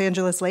Los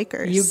Angeles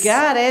Lakers. You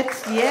got it.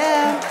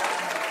 Yeah.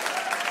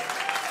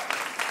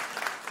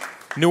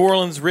 New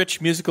Orleans'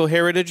 rich musical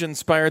heritage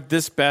inspired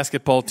this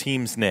basketball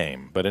team's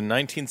name. But in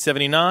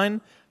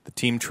 1979, the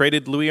team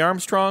traded Louis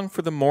Armstrong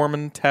for the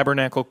Mormon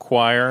Tabernacle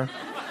Choir,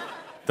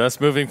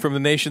 thus moving from the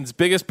nation's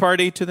biggest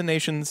party to the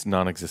nation's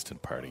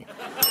non-existent party.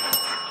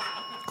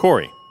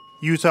 Corey.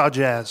 Utah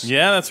Jazz.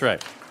 Yeah, that's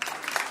right.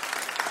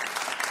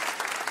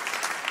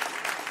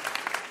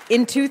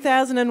 In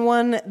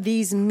 2001,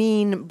 these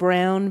mean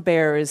brown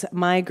bears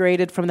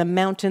migrated from the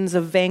mountains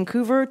of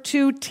Vancouver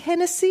to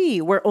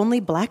Tennessee, where only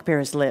black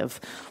bears live.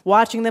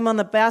 Watching them on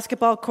the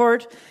basketball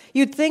court,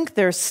 you'd think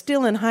they're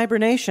still in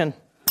hibernation.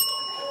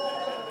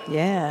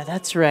 Yeah,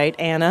 that's right,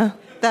 Anna.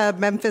 The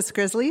Memphis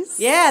Grizzlies?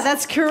 Yeah,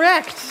 that's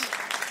correct.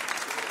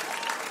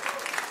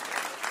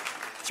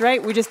 That's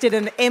right. We just did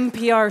an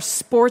NPR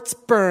sports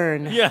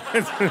burn. Yeah.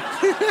 It's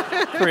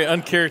very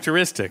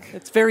uncharacteristic.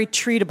 It's very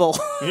treatable.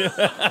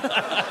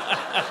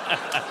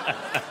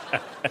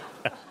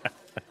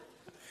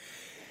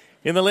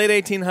 In the late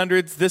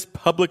 1800s, this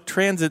public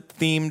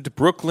transit-themed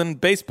Brooklyn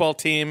baseball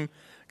team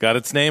got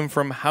its name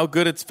from how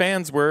good its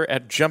fans were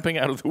at jumping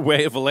out of the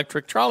way of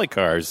electric trolley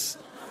cars.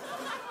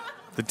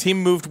 The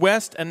team moved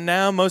west, and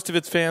now most of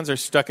its fans are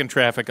stuck in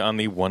traffic on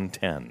the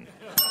 110.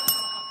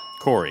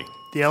 Corey.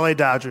 The LA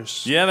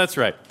Dodgers. Yeah, that's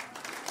right.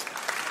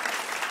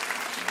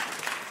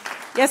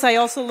 Yes, I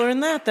also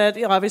learned that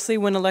obviously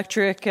when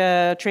electric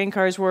train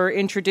cars were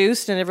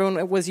introduced and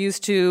everyone was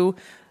used to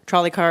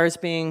trolley cars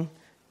being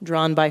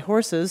drawn by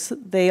horses,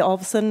 they all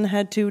of a sudden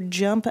had to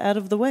jump out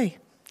of the way.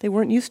 They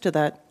weren't used to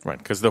that. Right,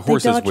 because the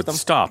horses would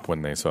stop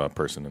when they saw a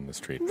person in the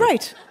street.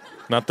 Right.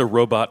 Not the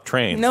robot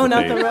trains. No,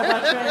 not the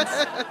robot trains.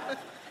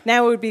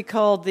 Now it would be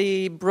called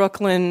the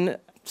Brooklyn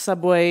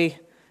subway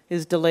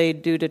is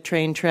delayed due to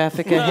train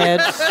traffic ahead.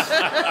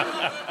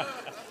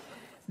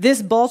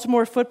 This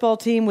Baltimore football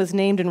team was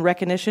named in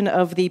recognition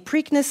of the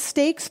Preakness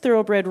Stakes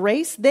thoroughbred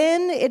race.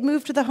 Then it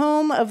moved to the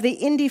home of the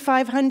Indy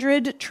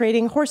 500,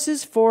 trading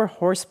horses for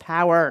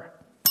horsepower.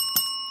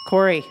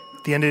 Corey.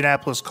 The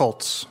Indianapolis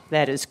Colts.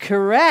 That is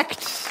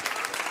correct.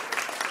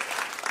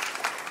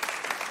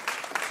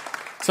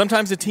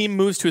 Sometimes a team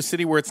moves to a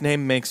city where its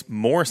name makes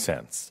more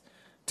sense.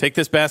 Take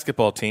this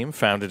basketball team,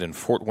 founded in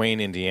Fort Wayne,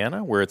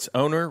 Indiana, where its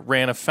owner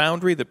ran a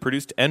foundry that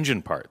produced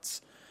engine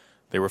parts.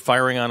 They were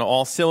firing on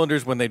all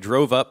cylinders when they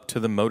drove up to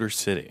the Motor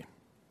City.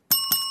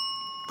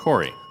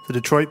 Corey. The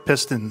Detroit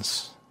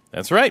Pistons.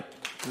 That's right.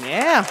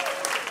 Yeah.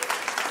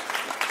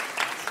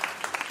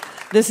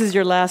 This is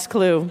your last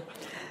clue.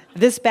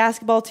 This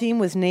basketball team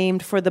was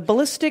named for the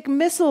ballistic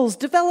missiles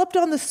developed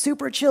on the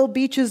super chill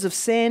beaches of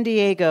San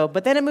Diego,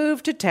 but then it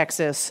moved to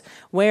Texas,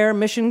 where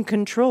Mission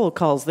Control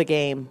calls the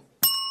game.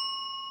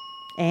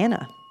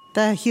 Anna.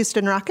 The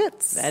Houston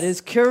Rockets. That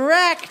is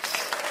correct.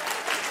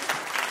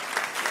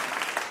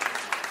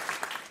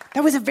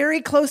 That was a very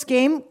close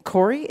game.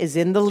 Corey is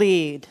in the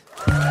lead.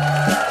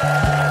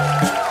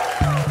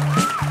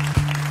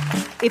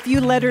 If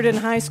you lettered in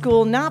high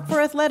school, not for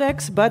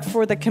athletics, but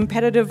for the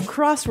competitive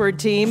crossword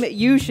team,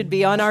 you should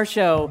be on our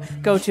show.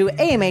 Go to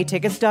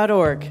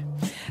amatickets.org.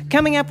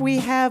 Coming up, we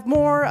have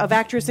more of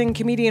actress and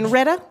comedian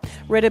Retta.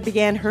 Retta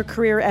began her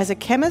career as a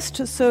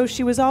chemist, so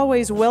she was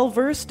always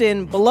well-versed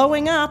in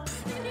blowing up.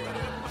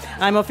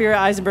 I'm Ophira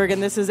Eisenberg,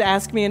 and this is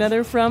Ask Me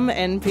Another from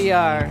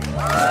NPR.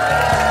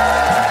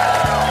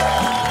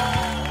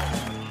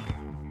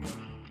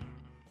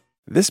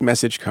 This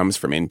message comes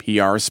from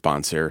NPR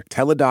sponsor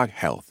Teladoc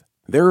Health.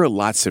 There are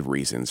lots of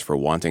reasons for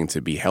wanting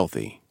to be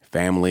healthy.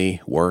 Family,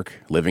 work,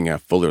 living a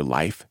fuller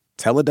life.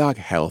 Teladoc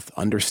Health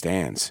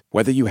understands.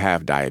 Whether you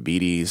have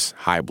diabetes,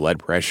 high blood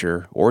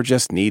pressure, or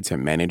just need to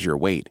manage your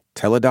weight,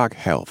 Teladoc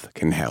Health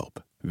can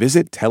help.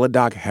 Visit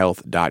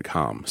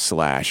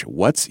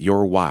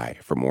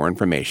teladochealth.com/whatsyourwhy for more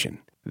information.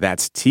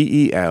 That's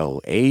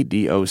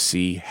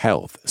TELADOC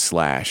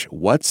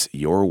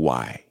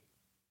health/whatsyourwhy.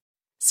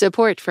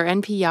 Support for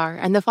NPR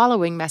and the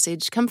following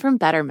message come from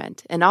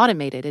Betterment, an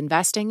automated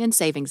investing and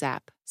savings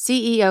app.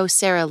 CEO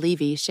Sarah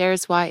Levy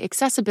shares why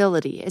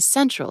accessibility is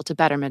central to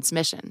Betterment's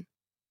mission.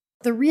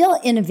 The real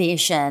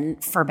innovation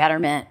for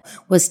Betterment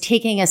was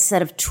taking a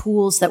set of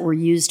tools that were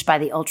used by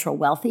the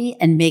ultra-wealthy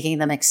and making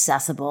them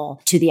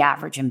accessible to the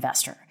average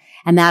investor.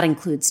 And that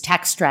includes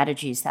tax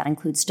strategies, that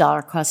includes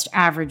dollar cost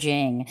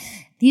averaging.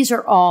 These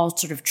are all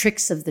sort of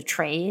tricks of the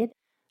trade.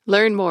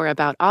 Learn more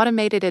about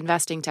automated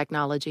investing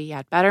technology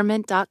at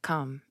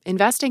Betterment.com.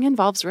 Investing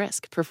involves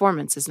risk.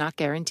 Performance is not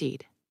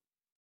guaranteed.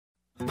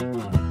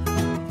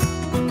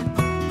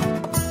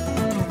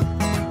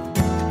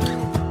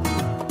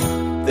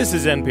 This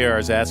is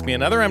NPR's Ask Me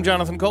Another. I'm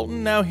Jonathan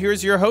Colton. Now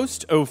here's your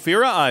host,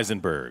 Ophira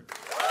Eisenberg.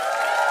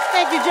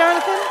 Thank you,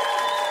 Jonathan.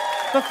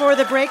 Before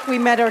the break, we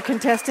met our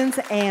contestants,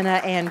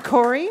 Anna and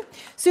Corey.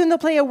 Soon they'll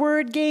play a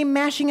word game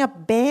mashing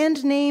up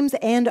band names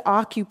and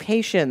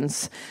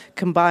occupations.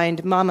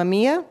 Combined Mamma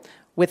Mia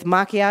with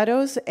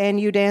macchiatos, and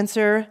you'd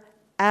answer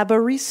a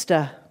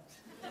barista.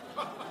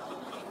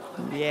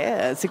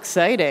 Yeah, it's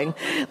exciting.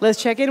 Let's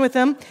check in with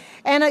them.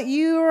 Anna,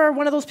 you are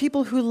one of those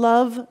people who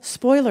love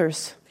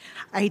spoilers.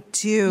 I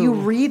do. You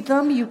read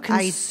them? You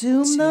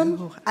consume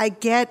them? I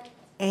get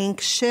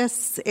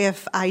anxious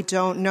if I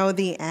don't know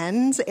the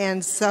end,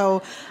 and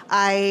so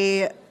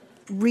I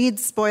read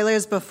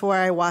spoilers before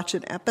I watch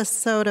an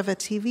episode of a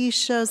TV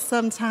show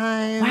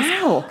sometimes.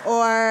 Wow.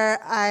 Or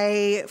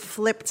I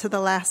flip to the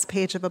last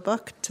page of a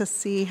book to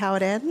see how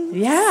it ends.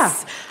 Yeah.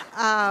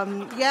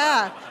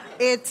 Yeah.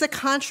 It's a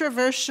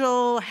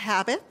controversial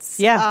habit.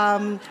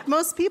 Yeah.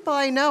 Most people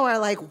I know are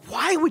like,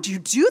 why would you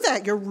do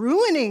that? You're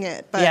ruining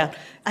it. But yeah.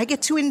 I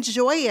get to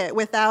enjoy it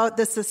without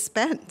the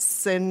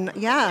suspense. And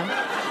yeah.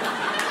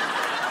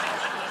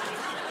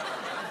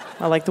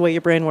 I like the way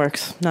your brain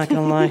works, not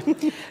going to lie.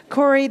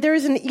 Corey, there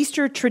is an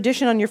Easter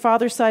tradition on your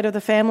father's side of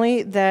the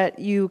family that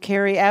you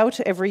carry out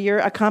every year,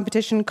 a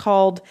competition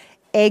called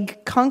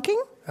egg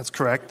conking? That's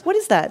correct. What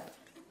is that?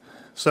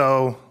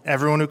 So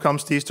everyone who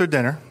comes to Easter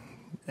dinner,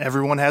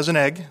 everyone has an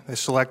egg. They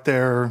select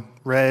their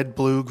red,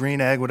 blue, green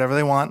egg, whatever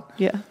they want.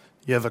 Yeah.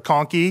 You have a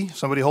conky,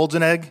 somebody holds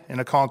an egg, and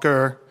a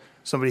conqueror,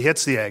 somebody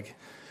hits the egg.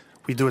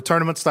 We do a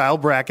tournament-style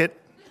bracket,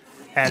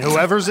 and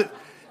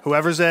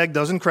whoever's egg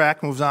doesn't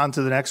crack moves on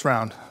to the next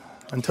round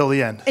until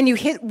the end. And you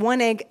hit one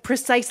egg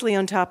precisely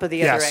on top of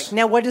the other egg.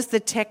 Now, what is the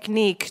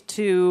technique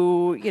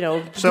to,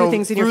 do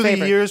things in your favor? Through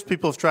the years,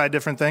 people have tried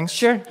different things.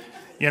 Sure.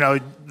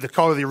 The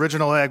color of the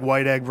original egg,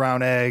 white egg,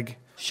 brown egg.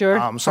 Sure.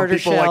 Some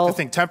people like to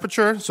think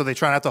temperature, so they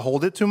try not to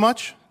hold it too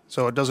much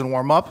so it doesn't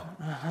warm up.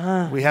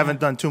 Uh-huh. We haven't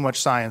done too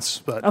much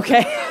science, but...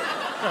 Okay.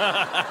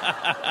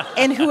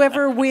 And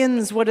whoever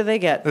wins, what do they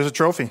get? There's a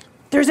trophy.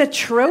 There's a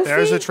trophy?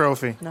 There's a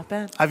trophy. Not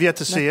bad. I've yet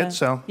to see it,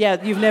 so...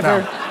 Yeah, you've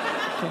never... No.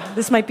 Okay.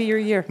 This might be your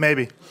year.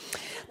 Maybe.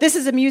 This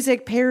is a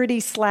music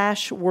parody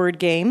 / word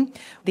game.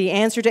 The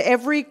answer to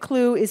every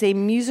clue is a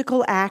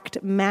musical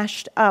act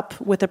mashed up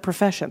with a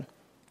profession.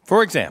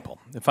 For example,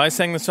 if I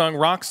sang the song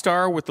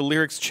Rockstar with the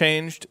lyrics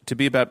changed to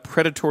be about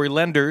predatory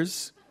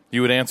lenders,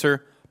 you would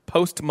answer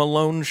Post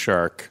Malone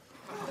Shark.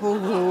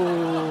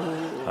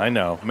 Ooh. I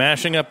know.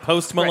 Mashing up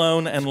Post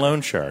Malone and Loan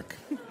Shark.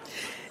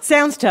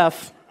 Sounds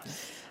tough,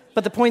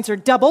 but the points are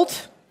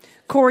doubled.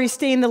 Corey,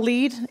 stay in the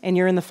lead, and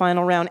you're in the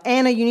final round.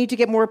 Anna, you need to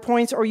get more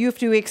points, or you have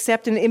to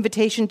accept an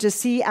invitation to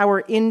see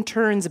our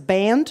intern's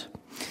band.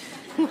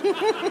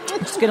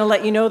 Just going to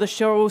let you know the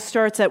show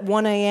starts at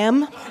 1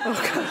 a.m.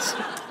 Oh, gosh.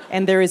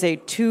 And there is a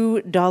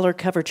 $2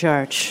 cover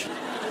charge.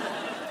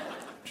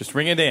 Just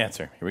ring in to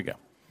answer. Here we go.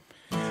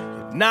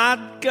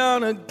 Not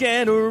gonna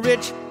get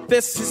rich.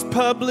 This is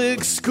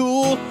public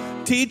school.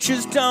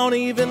 Teachers don't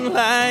even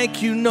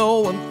like you.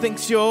 No one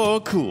thinks you're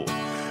cool.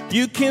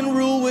 You can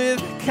rule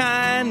with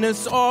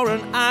kindness or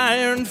an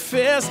iron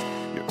fist.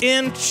 You're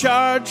in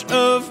charge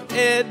of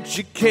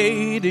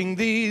educating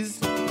these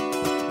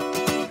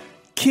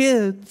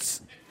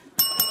kids.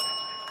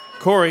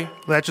 Corey.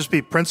 Will that just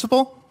be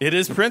principal? It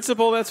is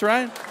principal, that's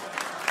right.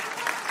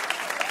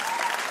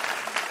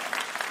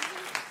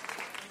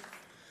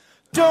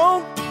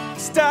 Don't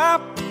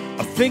stop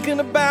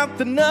thinking about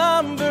the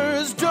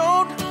numbers.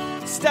 Don't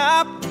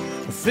stop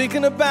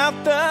thinking about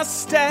the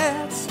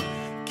stats.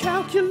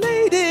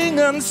 Calculating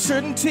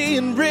uncertainty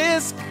and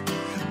risk.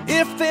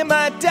 If they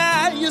might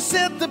die, you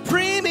set the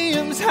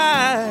premiums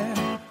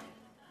high.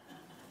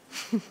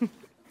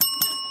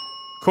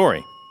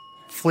 Corey.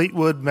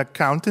 Fleetwood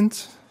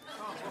MacCountant.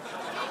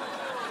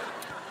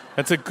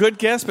 That's a good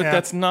guess, but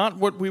that's not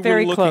what we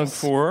were looking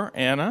for.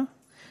 Anna?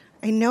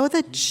 I know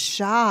the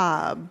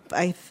job,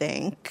 I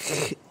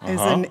think,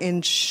 is an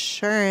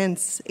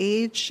insurance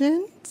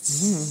agent,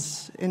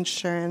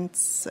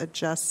 insurance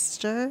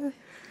adjuster.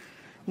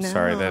 No,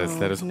 sorry,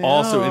 that is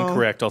also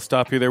incorrect. I'll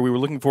stop you there. We were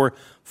looking for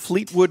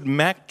Fleetwood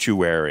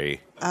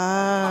Mactuary.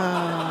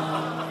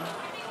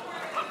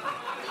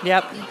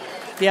 Yep.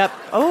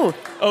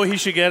 Oh, he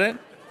should get it?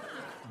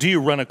 Do you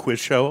run a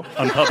quiz show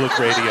on public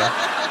radio?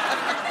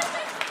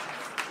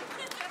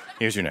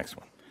 Here's your next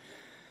one.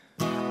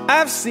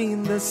 I've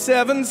seen the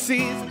 7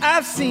 seas.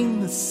 I've seen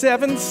the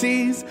 7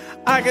 seas.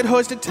 I could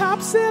hoist a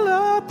topsail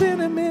up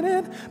in a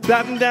minute.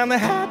 Batten down the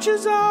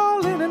hatches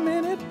all in a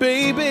minute.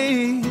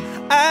 Baby,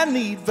 I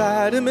need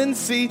vitamin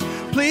C.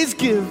 Please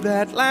give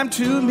that lime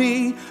to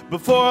me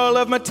before all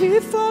of my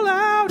teeth fall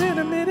out in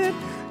a minute.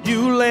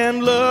 You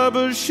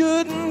landlubbers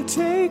shouldn't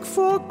take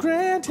for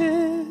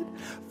granted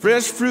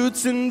fresh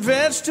fruits and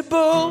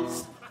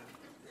vegetables.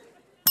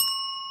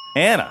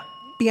 Anna.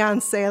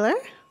 Beyond Sailor.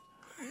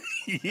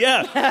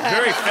 Yeah,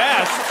 very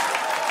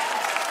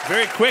fast.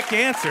 Very quick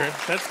answer.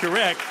 That's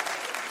correct.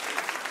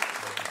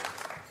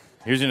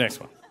 Here's your next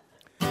one.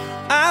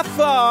 I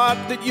thought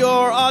that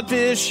your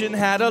audition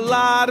had a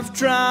lot of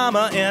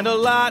drama and a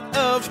lot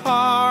of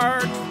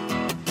heart.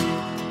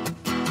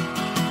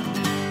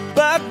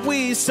 But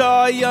we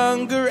saw a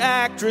younger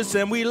actress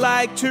and we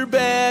liked her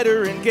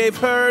better and gave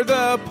her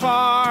the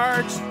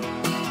part.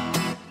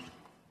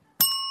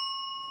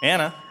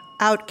 Anna.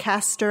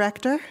 Outcast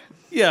director.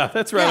 Yeah,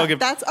 that's right. Yeah, I'll give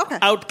that's okay.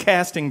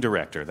 Outcasting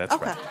director. That's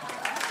okay. right.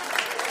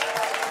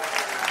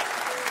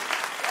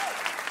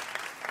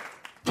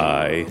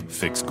 I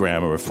fix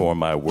grammar for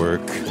my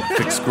work.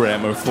 Fix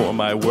grammar for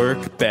my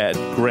work. Bad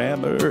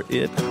grammar,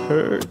 it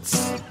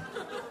hurts.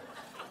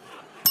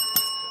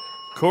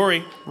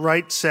 Corey.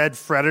 Right said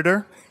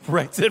Predator.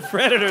 Right said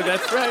Predator,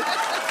 that's right.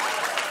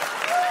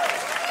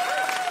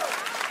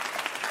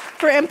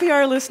 For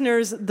NPR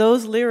listeners,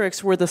 those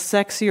lyrics were the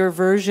sexier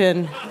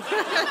version.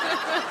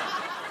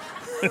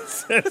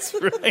 That's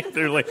right.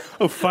 They're like,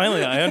 oh,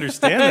 finally, I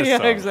understand this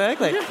song. Yeah,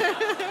 exactly.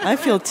 I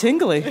feel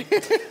tingly.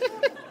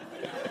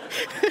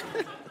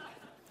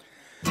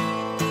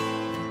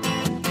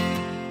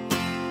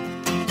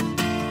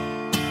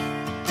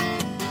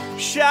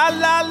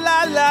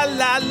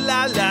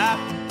 Sha-la-la-la-la-la-la.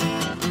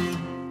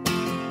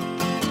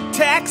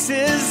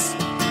 Taxes.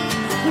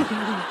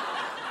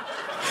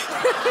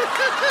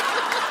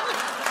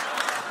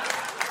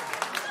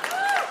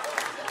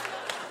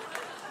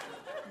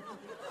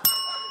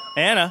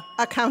 Anna.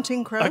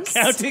 Accounting Crows.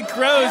 Accounting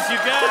Crows, you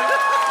got it.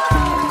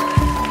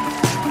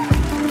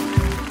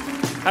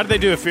 How did they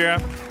do it,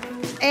 Fira?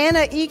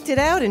 Anna eked it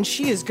out, and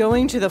she is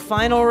going to the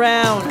final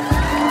round.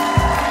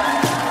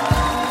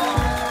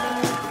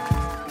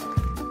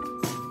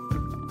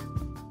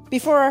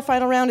 Before our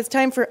final round, it's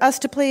time for us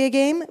to play a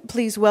game.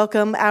 Please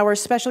welcome our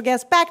special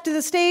guest back to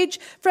the stage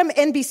from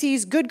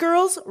NBC's Good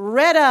Girls,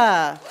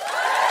 Retta.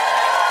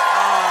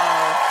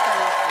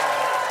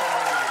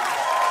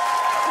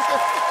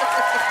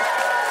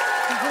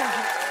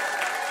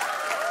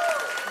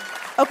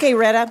 Okay,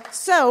 Retta,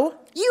 so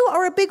you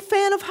are a big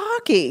fan of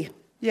hockey.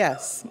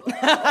 Yes.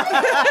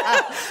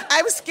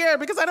 I was scared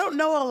because I don't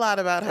know a lot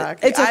about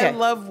hockey. It's okay. I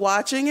love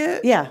watching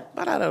it. Yeah.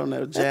 But I don't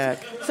know Jack.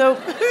 So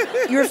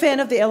you're a fan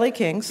of the LA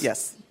Kings?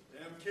 Yes.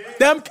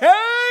 Them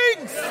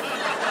Kings!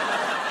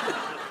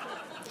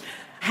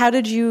 How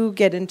did you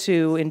get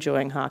into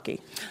enjoying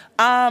hockey?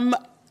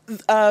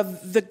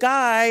 The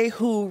guy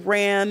who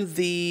ran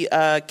the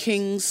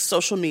Kings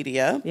social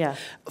media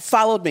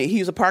followed me. He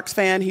was a Parks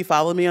fan. He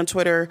followed me on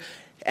Twitter.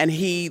 And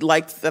he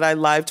liked that I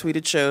live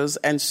tweeted shows.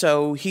 And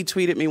so he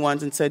tweeted me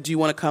once and said, do you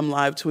want to come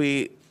live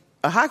tweet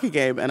a hockey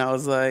game? And I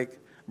was like,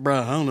 bro,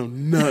 I don't know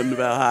nothing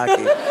about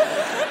hockey.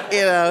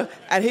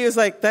 And he was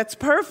like, that's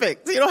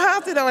perfect. You don't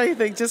have to know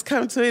anything. Just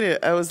come tweet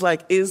it. I was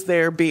like, is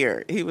there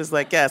beer? He was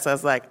like, yes. I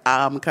was like,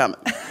 I'm coming.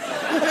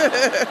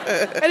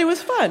 And it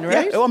was fun,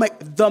 right? Yeah,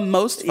 the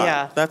most fun.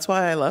 Yeah. That's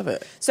why I love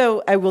it.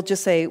 So I will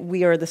just say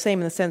we are the same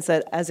in the sense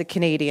that as a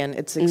Canadian,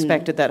 it's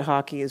expected that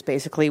hockey is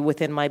basically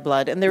within my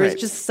blood. And there is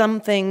just some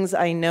things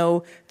I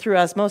know through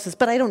osmosis,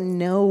 but I don't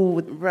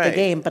know the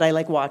game, but I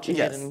like watching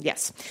it. And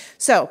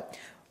So,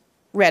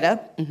 Retta,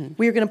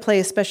 we're going to play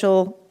a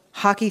special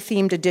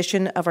hockey-themed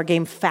edition of our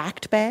game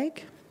Fact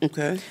Bag.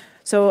 Okay.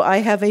 So I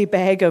have a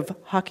bag of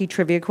hockey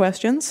trivia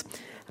questions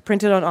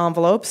printed on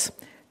envelopes.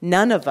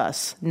 None of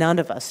us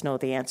know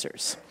the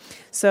answers.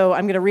 So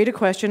I'm going to read a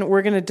question.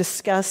 We're going to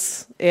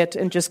discuss it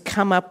and just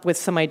come up with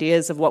some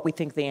ideas of what we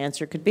think the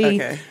answer could be.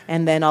 Okay.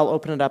 And then I'll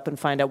open it up and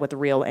find out what the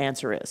real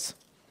answer is.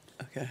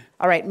 Okay.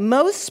 All right.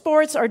 Most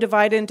sports are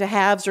divided into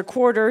halves or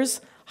quarters.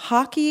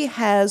 Hockey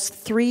has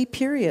 3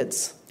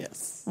 periods.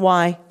 Yes.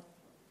 Why?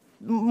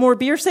 More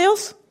beer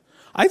sales?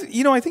 I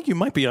think you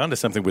might be onto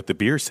something with the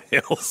beer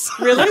sales.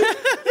 Really?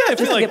 I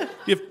feel like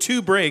you have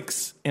 2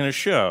 breaks in a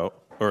show.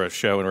 Or a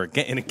show in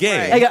a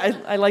game. Right.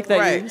 I like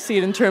that you see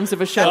it in terms of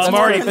a show. Well, I'm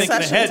already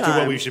thinking ahead to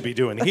what we should be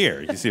doing here.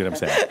 You see what I'm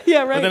saying? Yeah,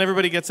 right. But then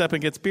everybody gets up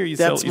and gets beer. You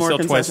sell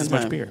twice as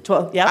much beer.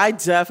 12, yeah. I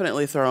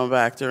definitely throw them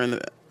back during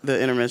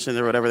the intermission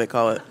or whatever they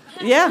call it.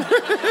 Yeah.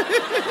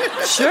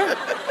 Sure.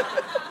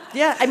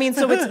 Yeah, I mean,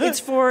 so it's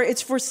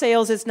for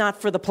sales. It's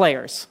not for the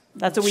players.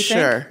 That's what we think.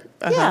 Sure.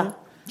 Yeah.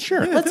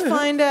 Sure. Let's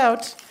find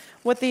out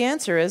what the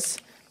answer is.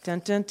 Dun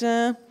dun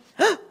dun.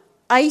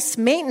 Ice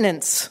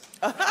maintenance.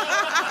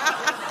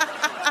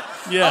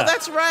 Yeah. Oh,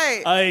 that's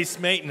right. Ice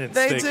maintenance,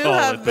 They they do call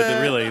have it,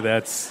 but really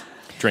that's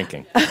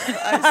drinking. Ice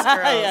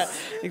girls. Yeah,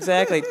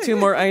 exactly. 2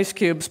 more ice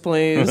cubes,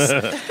 please.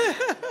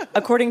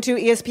 According to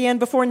ESPN,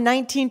 before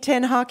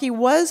 1910, hockey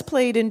was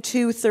played in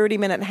 2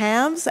 30-minute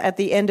halves. At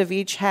the end of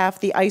each half,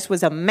 the ice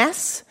was a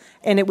mess,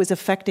 and it was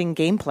affecting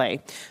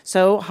gameplay.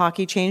 So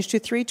hockey changed to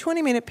 3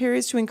 20-minute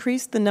periods to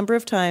increase the number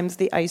of times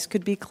the ice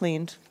could be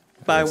cleaned.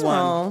 By That's one.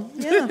 all.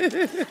 Yeah.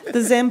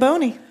 The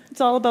Zamboni. It's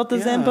all about the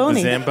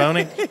Zamboni. The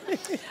Zamboni?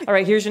 All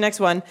right, here's your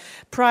next one.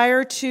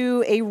 Prior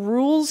to a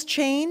rules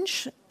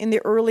change in the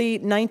early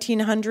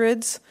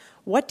 1900s,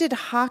 what did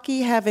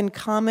hockey have in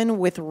common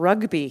with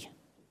rugby?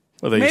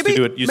 Well, they used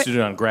to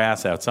do it on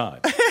grass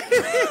outside.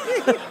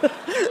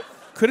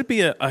 Could it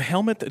be a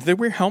helmet? Did they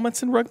wear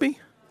helmets in rugby?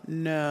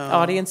 No.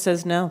 Audience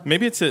says no.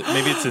 Maybe it's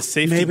a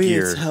safety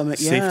gear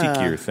safety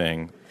gear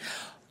thing.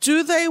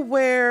 Do they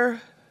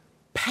wear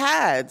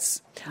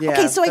pads? Yeah,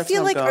 okay, so I that's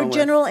feel what I'm like our going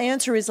general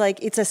answer is like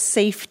it's a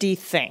safety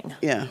thing.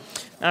 Yeah.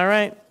 All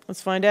right,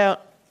 let's find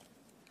out.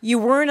 You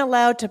weren't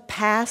allowed to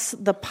pass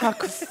the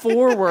puck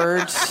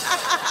forward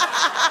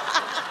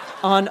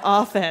on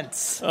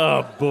offense.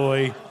 Oh,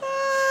 boy.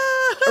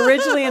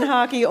 Originally in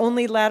hockey,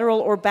 only lateral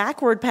or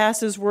backward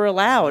passes were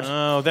allowed.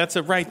 Oh, that's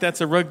a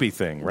rugby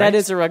thing, right? That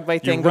is a rugby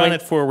thing. You run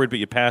it forward, but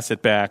you pass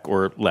it back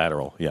or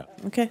lateral, yeah.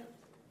 Okay.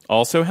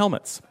 Also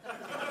helmets.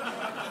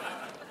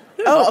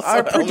 Oh,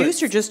 our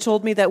producer just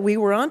told me that we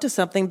were onto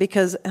something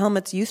because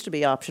helmets used to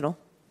be optional.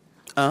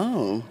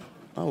 Oh.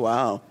 Oh,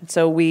 wow.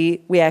 So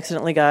we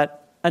accidentally got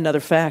another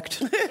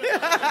fact.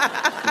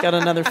 Got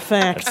another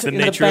fact. That's the in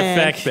nature the of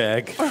fact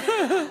bag.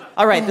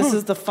 All right, this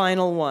is the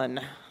final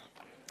one.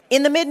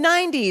 In the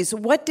mid-'90s,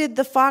 what did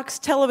the Fox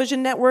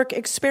television network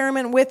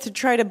experiment with to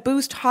try to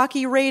boost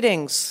hockey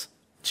ratings?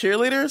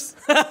 Cheerleaders?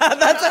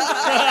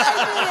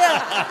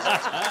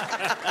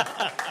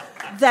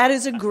 That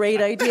is a great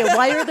idea.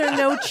 Why are there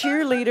no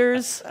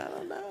cheerleaders? I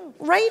don't know.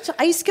 Right?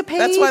 Ice capades?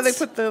 That's why they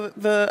put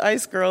the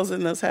ice girls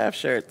in those half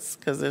shirts,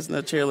 because there's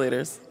no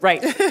cheerleaders.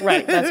 Right.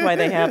 That's why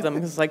they have them.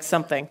 It's like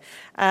something.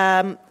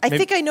 I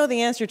think I know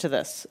the answer to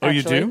this. Oh,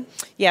 actually. you do?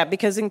 Yeah,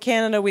 because in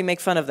Canada we make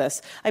fun of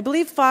this. I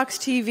believe Fox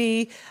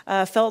TV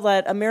felt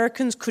that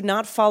Americans could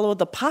not follow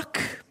the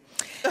puck.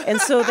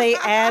 And so they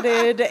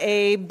added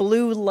a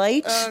blue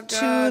light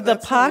to the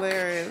puck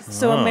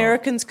so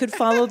Americans could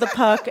follow the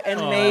puck and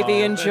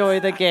maybe enjoy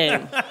the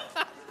game.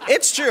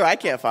 It's true. I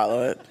can't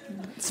follow it.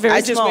 It's very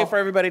I just small. wait for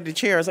everybody to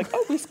cheer. I was like,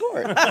 oh, we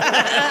scored.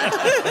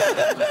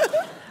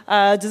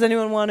 Does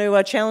anyone want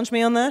to challenge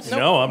me on that?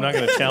 No, I'm not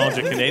going to challenge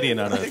a Canadian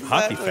on a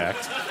hockey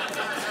fact.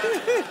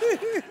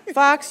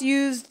 Fox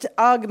used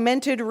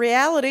augmented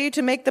reality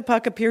to make the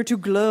puck appear to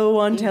glow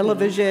on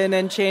television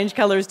and change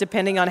colors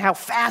depending on how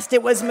fast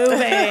it was moving.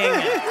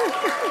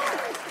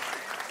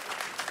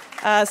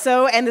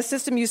 And the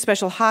system used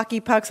special hockey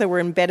pucks that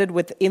were embedded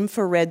with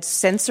infrared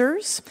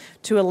sensors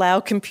to allow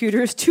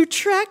computers to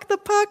track the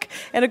puck.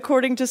 And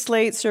according to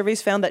Slate,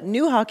 surveys found that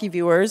new hockey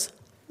viewers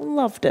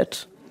loved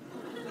it.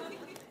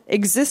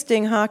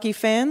 Existing hockey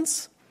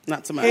fans?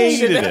 Not so much.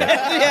 Hated it.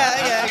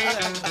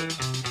 Yeah.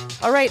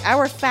 All right,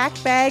 our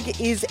fact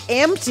bag is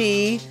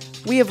empty.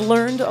 We have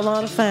learned a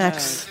lot of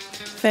facts.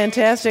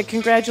 Fantastic.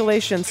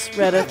 Congratulations,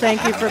 Retta.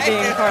 Thank you for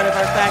being part of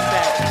our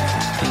fact bag.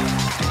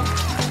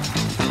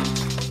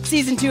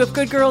 Season 2 of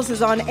Good Girls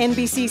is on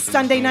NBC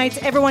Sunday nights.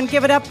 Everyone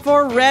give it up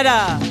for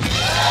Retta.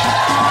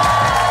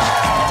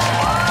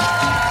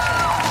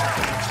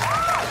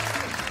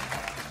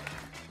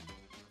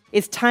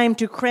 It's time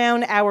to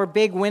crown our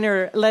big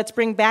winner. Let's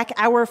bring back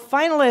our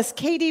finalist,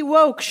 Katie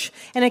Woksch,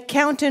 an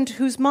accountant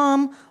whose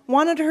mom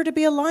wanted her to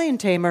be a lion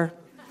tamer.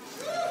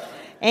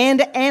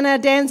 And Anna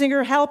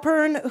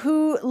Danziger-Halpern,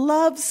 who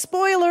loves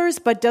spoilers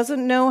but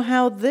doesn't know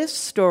how this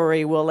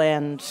story will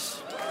end.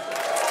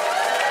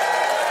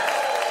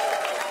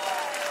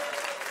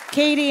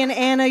 Katie and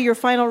Anna, your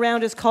final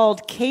round is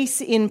called Case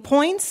in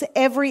Points.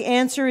 Every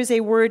answer is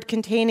a word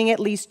containing at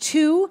least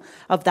 2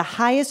 of the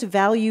highest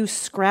value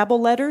Scrabble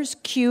letters,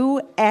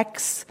 Q,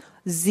 X,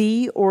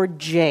 Z, or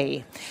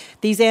J.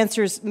 These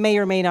answers may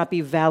or may not be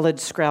valid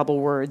Scrabble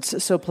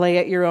words, so play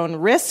at your own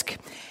risk.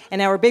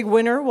 And our big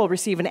winner will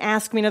receive an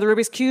Ask Me Another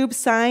Rubik's Cube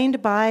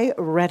signed by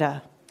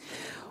Retta.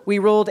 We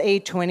rolled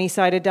a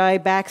 20-sided die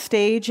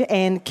backstage,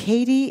 and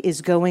Katie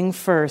is going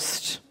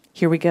first.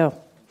 Here we go.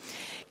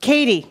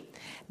 Katie,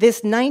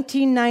 this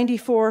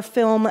 1994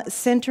 film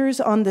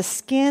centers on the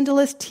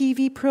scandalous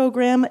TV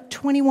program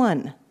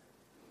 21.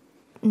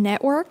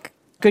 Network?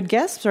 Good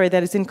guess. Sorry,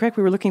 that is incorrect.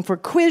 We were looking for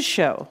quiz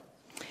show.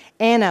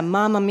 Anna,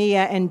 Mamma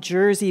Mia, and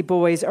Jersey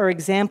Boys are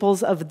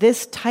examples of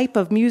this type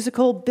of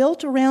musical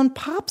built around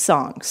pop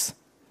songs.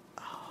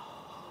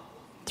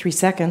 3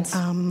 seconds.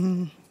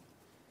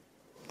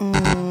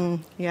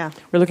 Yeah.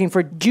 We're looking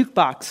for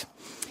jukebox.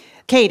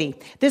 Katie,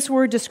 this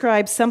word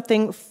describes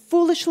something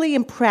foolishly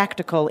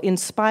impractical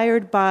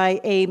inspired by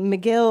a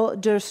Miguel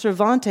de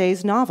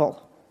Cervantes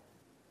novel.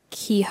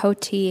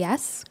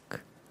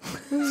 Quixote-esque?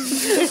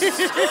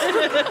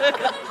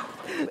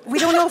 We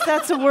don't know if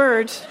that's a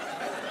word.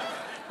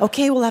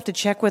 Okay, we'll have to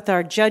check with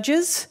our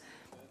judges.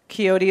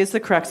 Quixote is the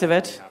crux of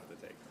it.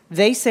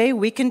 They say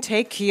we can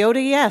take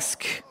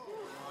Quixote-esque.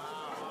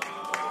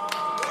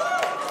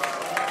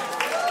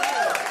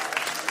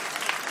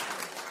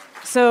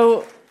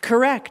 So,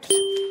 correct.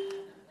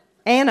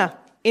 Anna,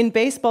 in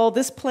baseball,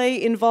 this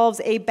play involves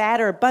a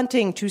batter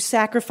bunting to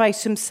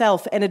sacrifice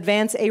himself and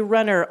advance a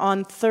runner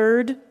on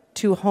third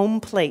to home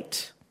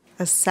plate.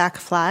 A sac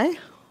fly?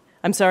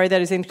 I'm sorry,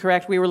 that is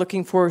incorrect. We were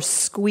looking for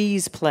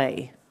squeeze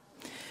play.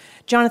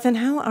 Jonathan,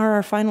 how are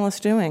our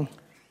finalists doing?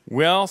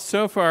 Well,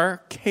 so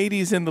far,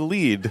 Katie's in the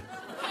lead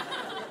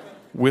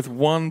with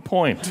 1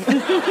 point.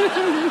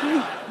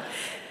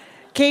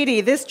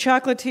 Katie, this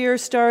chocolatier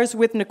stars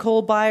with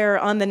Nicole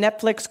Byer on the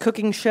Netflix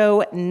cooking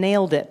show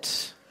Nailed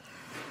It.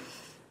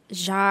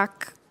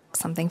 Jacques,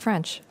 something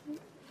French.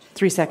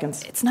 3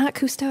 seconds. It's not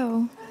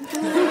Cousteau.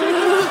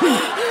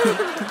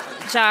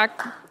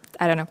 Jacques,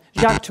 I don't know.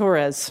 Jacques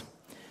Torres.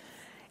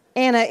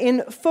 Anna,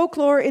 in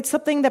folklore, it's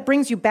something that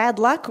brings you bad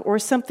luck or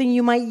something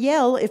you might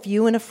yell if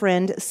you and a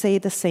friend say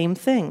the same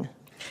thing.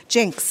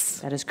 Jinx.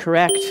 That is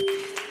correct.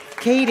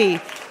 Katie,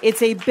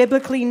 it's a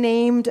biblically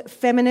named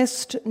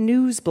feminist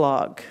news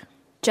blog.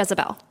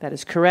 Jezebel. That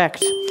is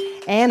correct.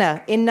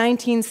 Anna, in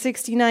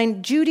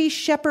 1969, Judy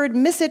Shepard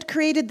Missett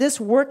created this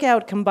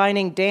workout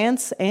combining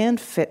dance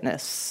and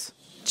fitness.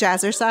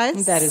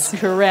 Jazzercise. That is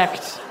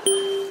correct.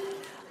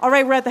 All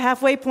right, we're at the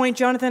halfway point.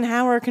 Jonathan,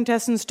 how are our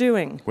contestants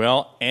doing?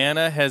 Well,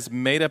 Anna has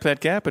made up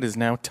that gap. It is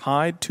now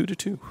tied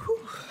 2-2.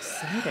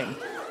 Exciting.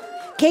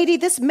 Katie,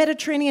 this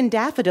Mediterranean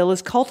daffodil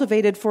is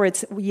cultivated for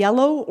its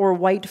yellow or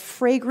white,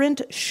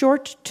 fragrant,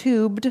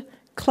 short-tubed,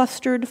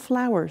 clustered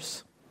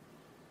flowers.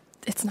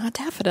 It's not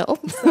daffodil,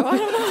 so I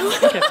don't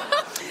know. Okay.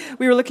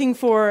 We were looking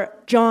for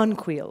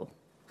jonquil.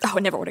 Oh,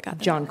 I never would have got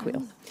that.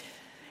 Jonquil.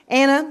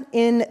 Anna,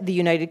 in the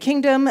United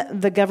Kingdom,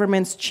 the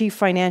government's chief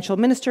financial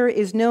minister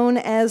is known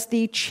as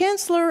the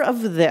Chancellor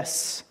of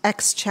this.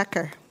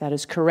 Exchequer. That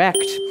is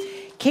correct.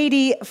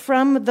 Katie,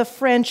 from the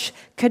French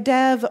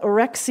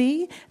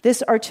cadavre-rexy,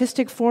 this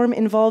artistic form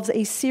involves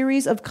a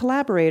series of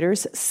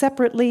collaborators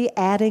separately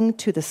adding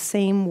to the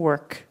same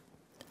work.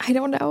 I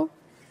don't know.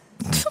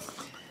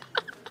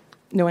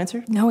 No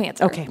answer? No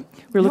answer. Okay.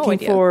 We're looking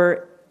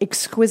for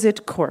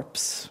exquisite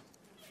corpse.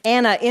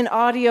 Anna, in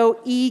audio,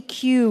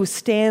 EQ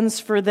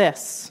stands for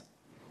this.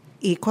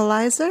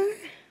 Equalizer?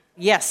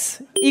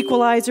 Yes,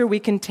 equalizer we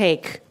can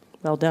take.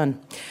 Well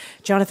done.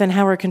 Jonathan,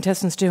 how are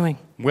contestants doing?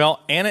 Well,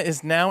 Anna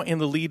is now in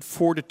the lead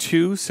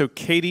 4-2, so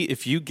Katie,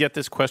 if you get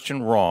this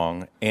question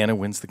wrong, Anna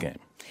wins the game.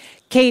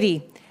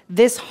 Katie,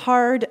 this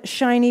hard,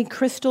 shiny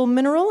crystal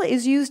mineral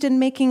is used in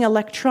making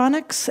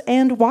electronics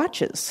and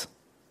watches.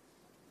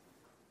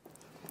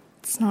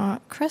 It's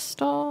not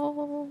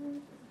crystal.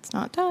 It's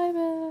not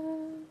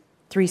diamond.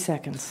 3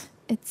 seconds.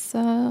 It's, I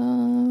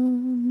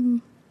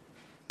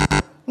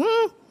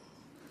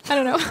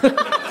don't know.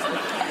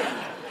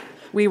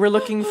 We were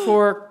looking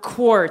for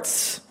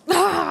quartz.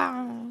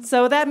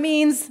 So that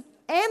means,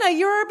 Anna,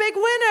 you're a big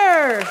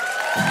winner.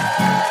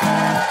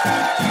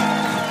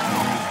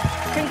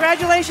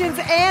 Congratulations,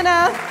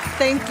 Anna.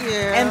 Thank you.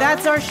 And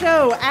that's our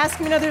show. Ask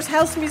Me Another's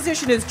house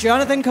musician is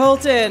Jonathan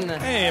Colton.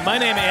 Hey, my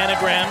name is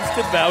Anagrams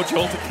to Bow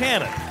Joel to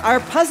Cannon.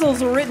 Our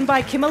puzzles were written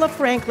by Camilla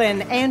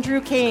Franklin,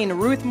 Andrew Kane,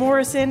 Ruth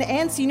Morrison,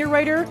 and senior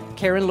writer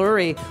Karen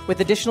Lurie,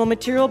 with additional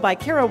material by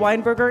Kara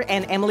Weinberger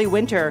and Emily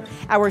Winter.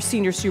 Our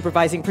senior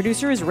supervising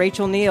producer is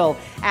Rachel Neal.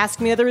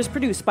 Ask Me Another is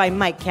produced by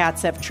Mike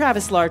Katzeff,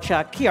 Travis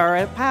Larchuk,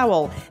 Kiara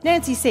Powell,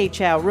 Nancy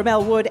Sachow,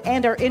 Ramel Wood,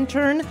 and our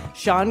intern,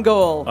 Sean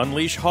Gohl.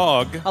 Unleash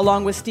Hog.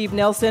 Along with Steve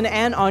Nelson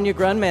and Anya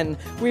Grunman.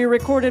 We are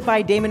recorded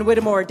by Damon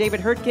Whittemore, David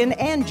Hurtgen,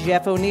 and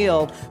Jeff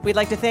O'Neill. We'd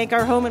like to thank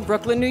our home in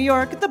Brooklyn, New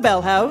York, the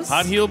Bell House.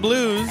 Hot Heel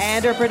Blues.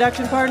 And our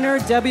production partner,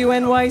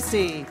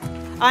 WNYC.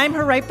 I'm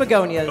Harriet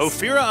Begonias.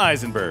 Ophira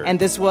Eisenberg. And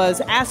this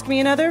was Ask Me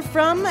Another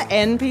from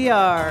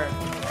NPR.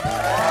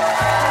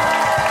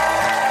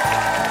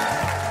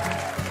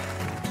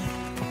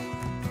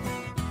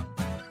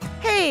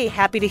 Hey,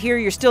 happy to hear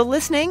you're still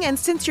listening, and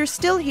since you're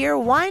still here,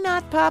 why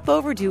not pop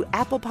over to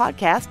Apple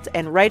Podcasts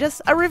and write us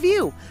a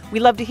review? We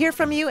love to hear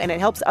from you, and it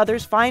helps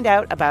others find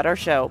out about our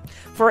show.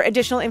 For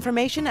additional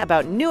information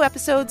about new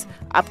episodes,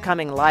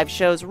 upcoming live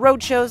shows,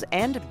 road shows,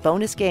 and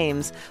bonus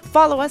games,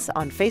 follow us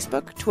on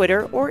Facebook,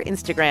 Twitter, or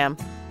Instagram.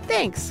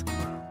 Thanks.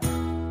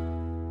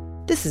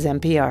 This is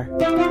NPR.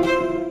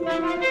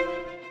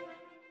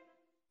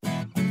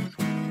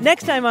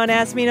 Next time on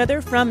Ask Me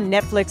Another, from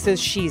Netflix's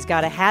She's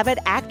Gotta Have It,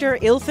 actor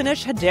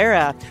Ilfinish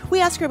Hadera.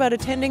 We ask her about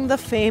attending the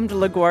famed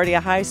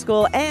LaGuardia High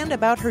School and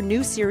about her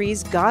new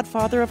series,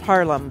 Godfather of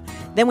Harlem.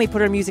 Then we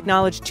put her music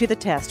knowledge to the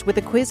test with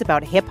a quiz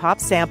about hip-hop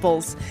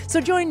samples.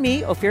 So join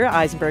me, Ophira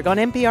Eisenberg, on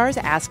NPR's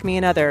Ask Me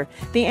Another,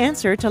 the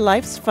answer to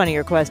life's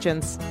funnier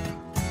questions.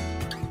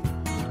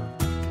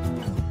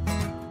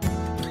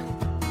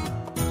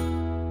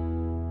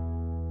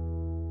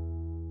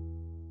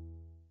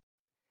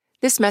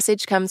 This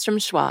message comes from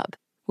Schwab.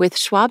 With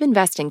Schwab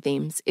investing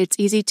themes, it's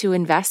easy to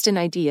invest in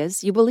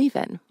ideas you believe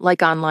in,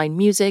 like online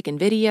music and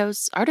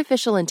videos,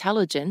 artificial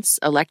intelligence,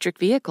 electric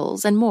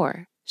vehicles, and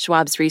more.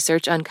 Schwab's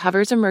research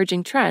uncovers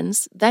emerging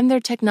trends, then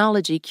their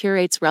technology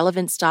curates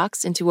relevant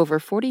stocks into over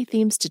 40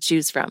 themes to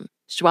choose from.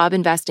 Schwab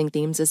Investing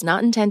Themes is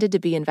not intended to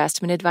be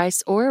investment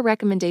advice or a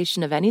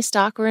recommendation of any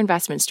stock or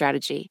investment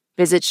strategy.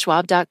 Visit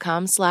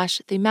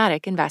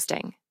schwab.com/thematic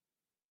investing.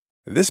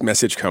 This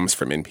message comes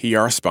from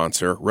NPR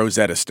sponsor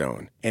Rosetta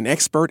Stone, an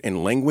expert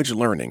in language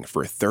learning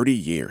for 30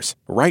 years.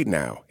 Right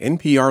now,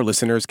 NPR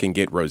listeners can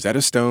get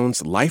Rosetta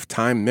Stone's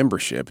lifetime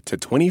membership to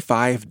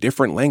 25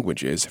 different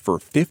languages for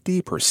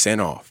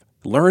 50% off.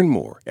 Learn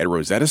more at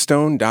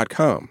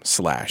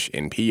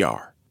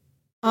rosettastone.com/NPR.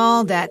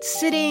 All that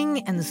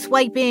sitting and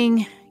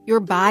swiping, your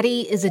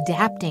body is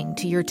adapting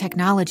to your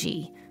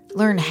technology.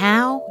 Learn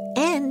how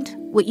and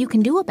what you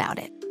can do about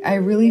it. I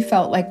really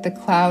felt like the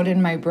cloud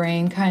in my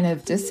brain kind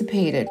of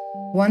dissipated.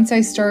 Once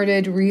I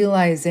started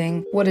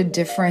realizing what a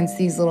difference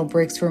these little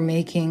breaks were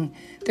making,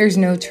 there's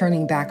no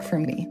turning back for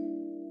me.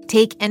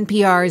 Take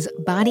NPR's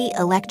Body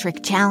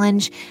Electric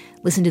Challenge.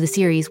 Listen to the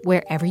series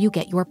wherever you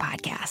get your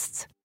podcasts.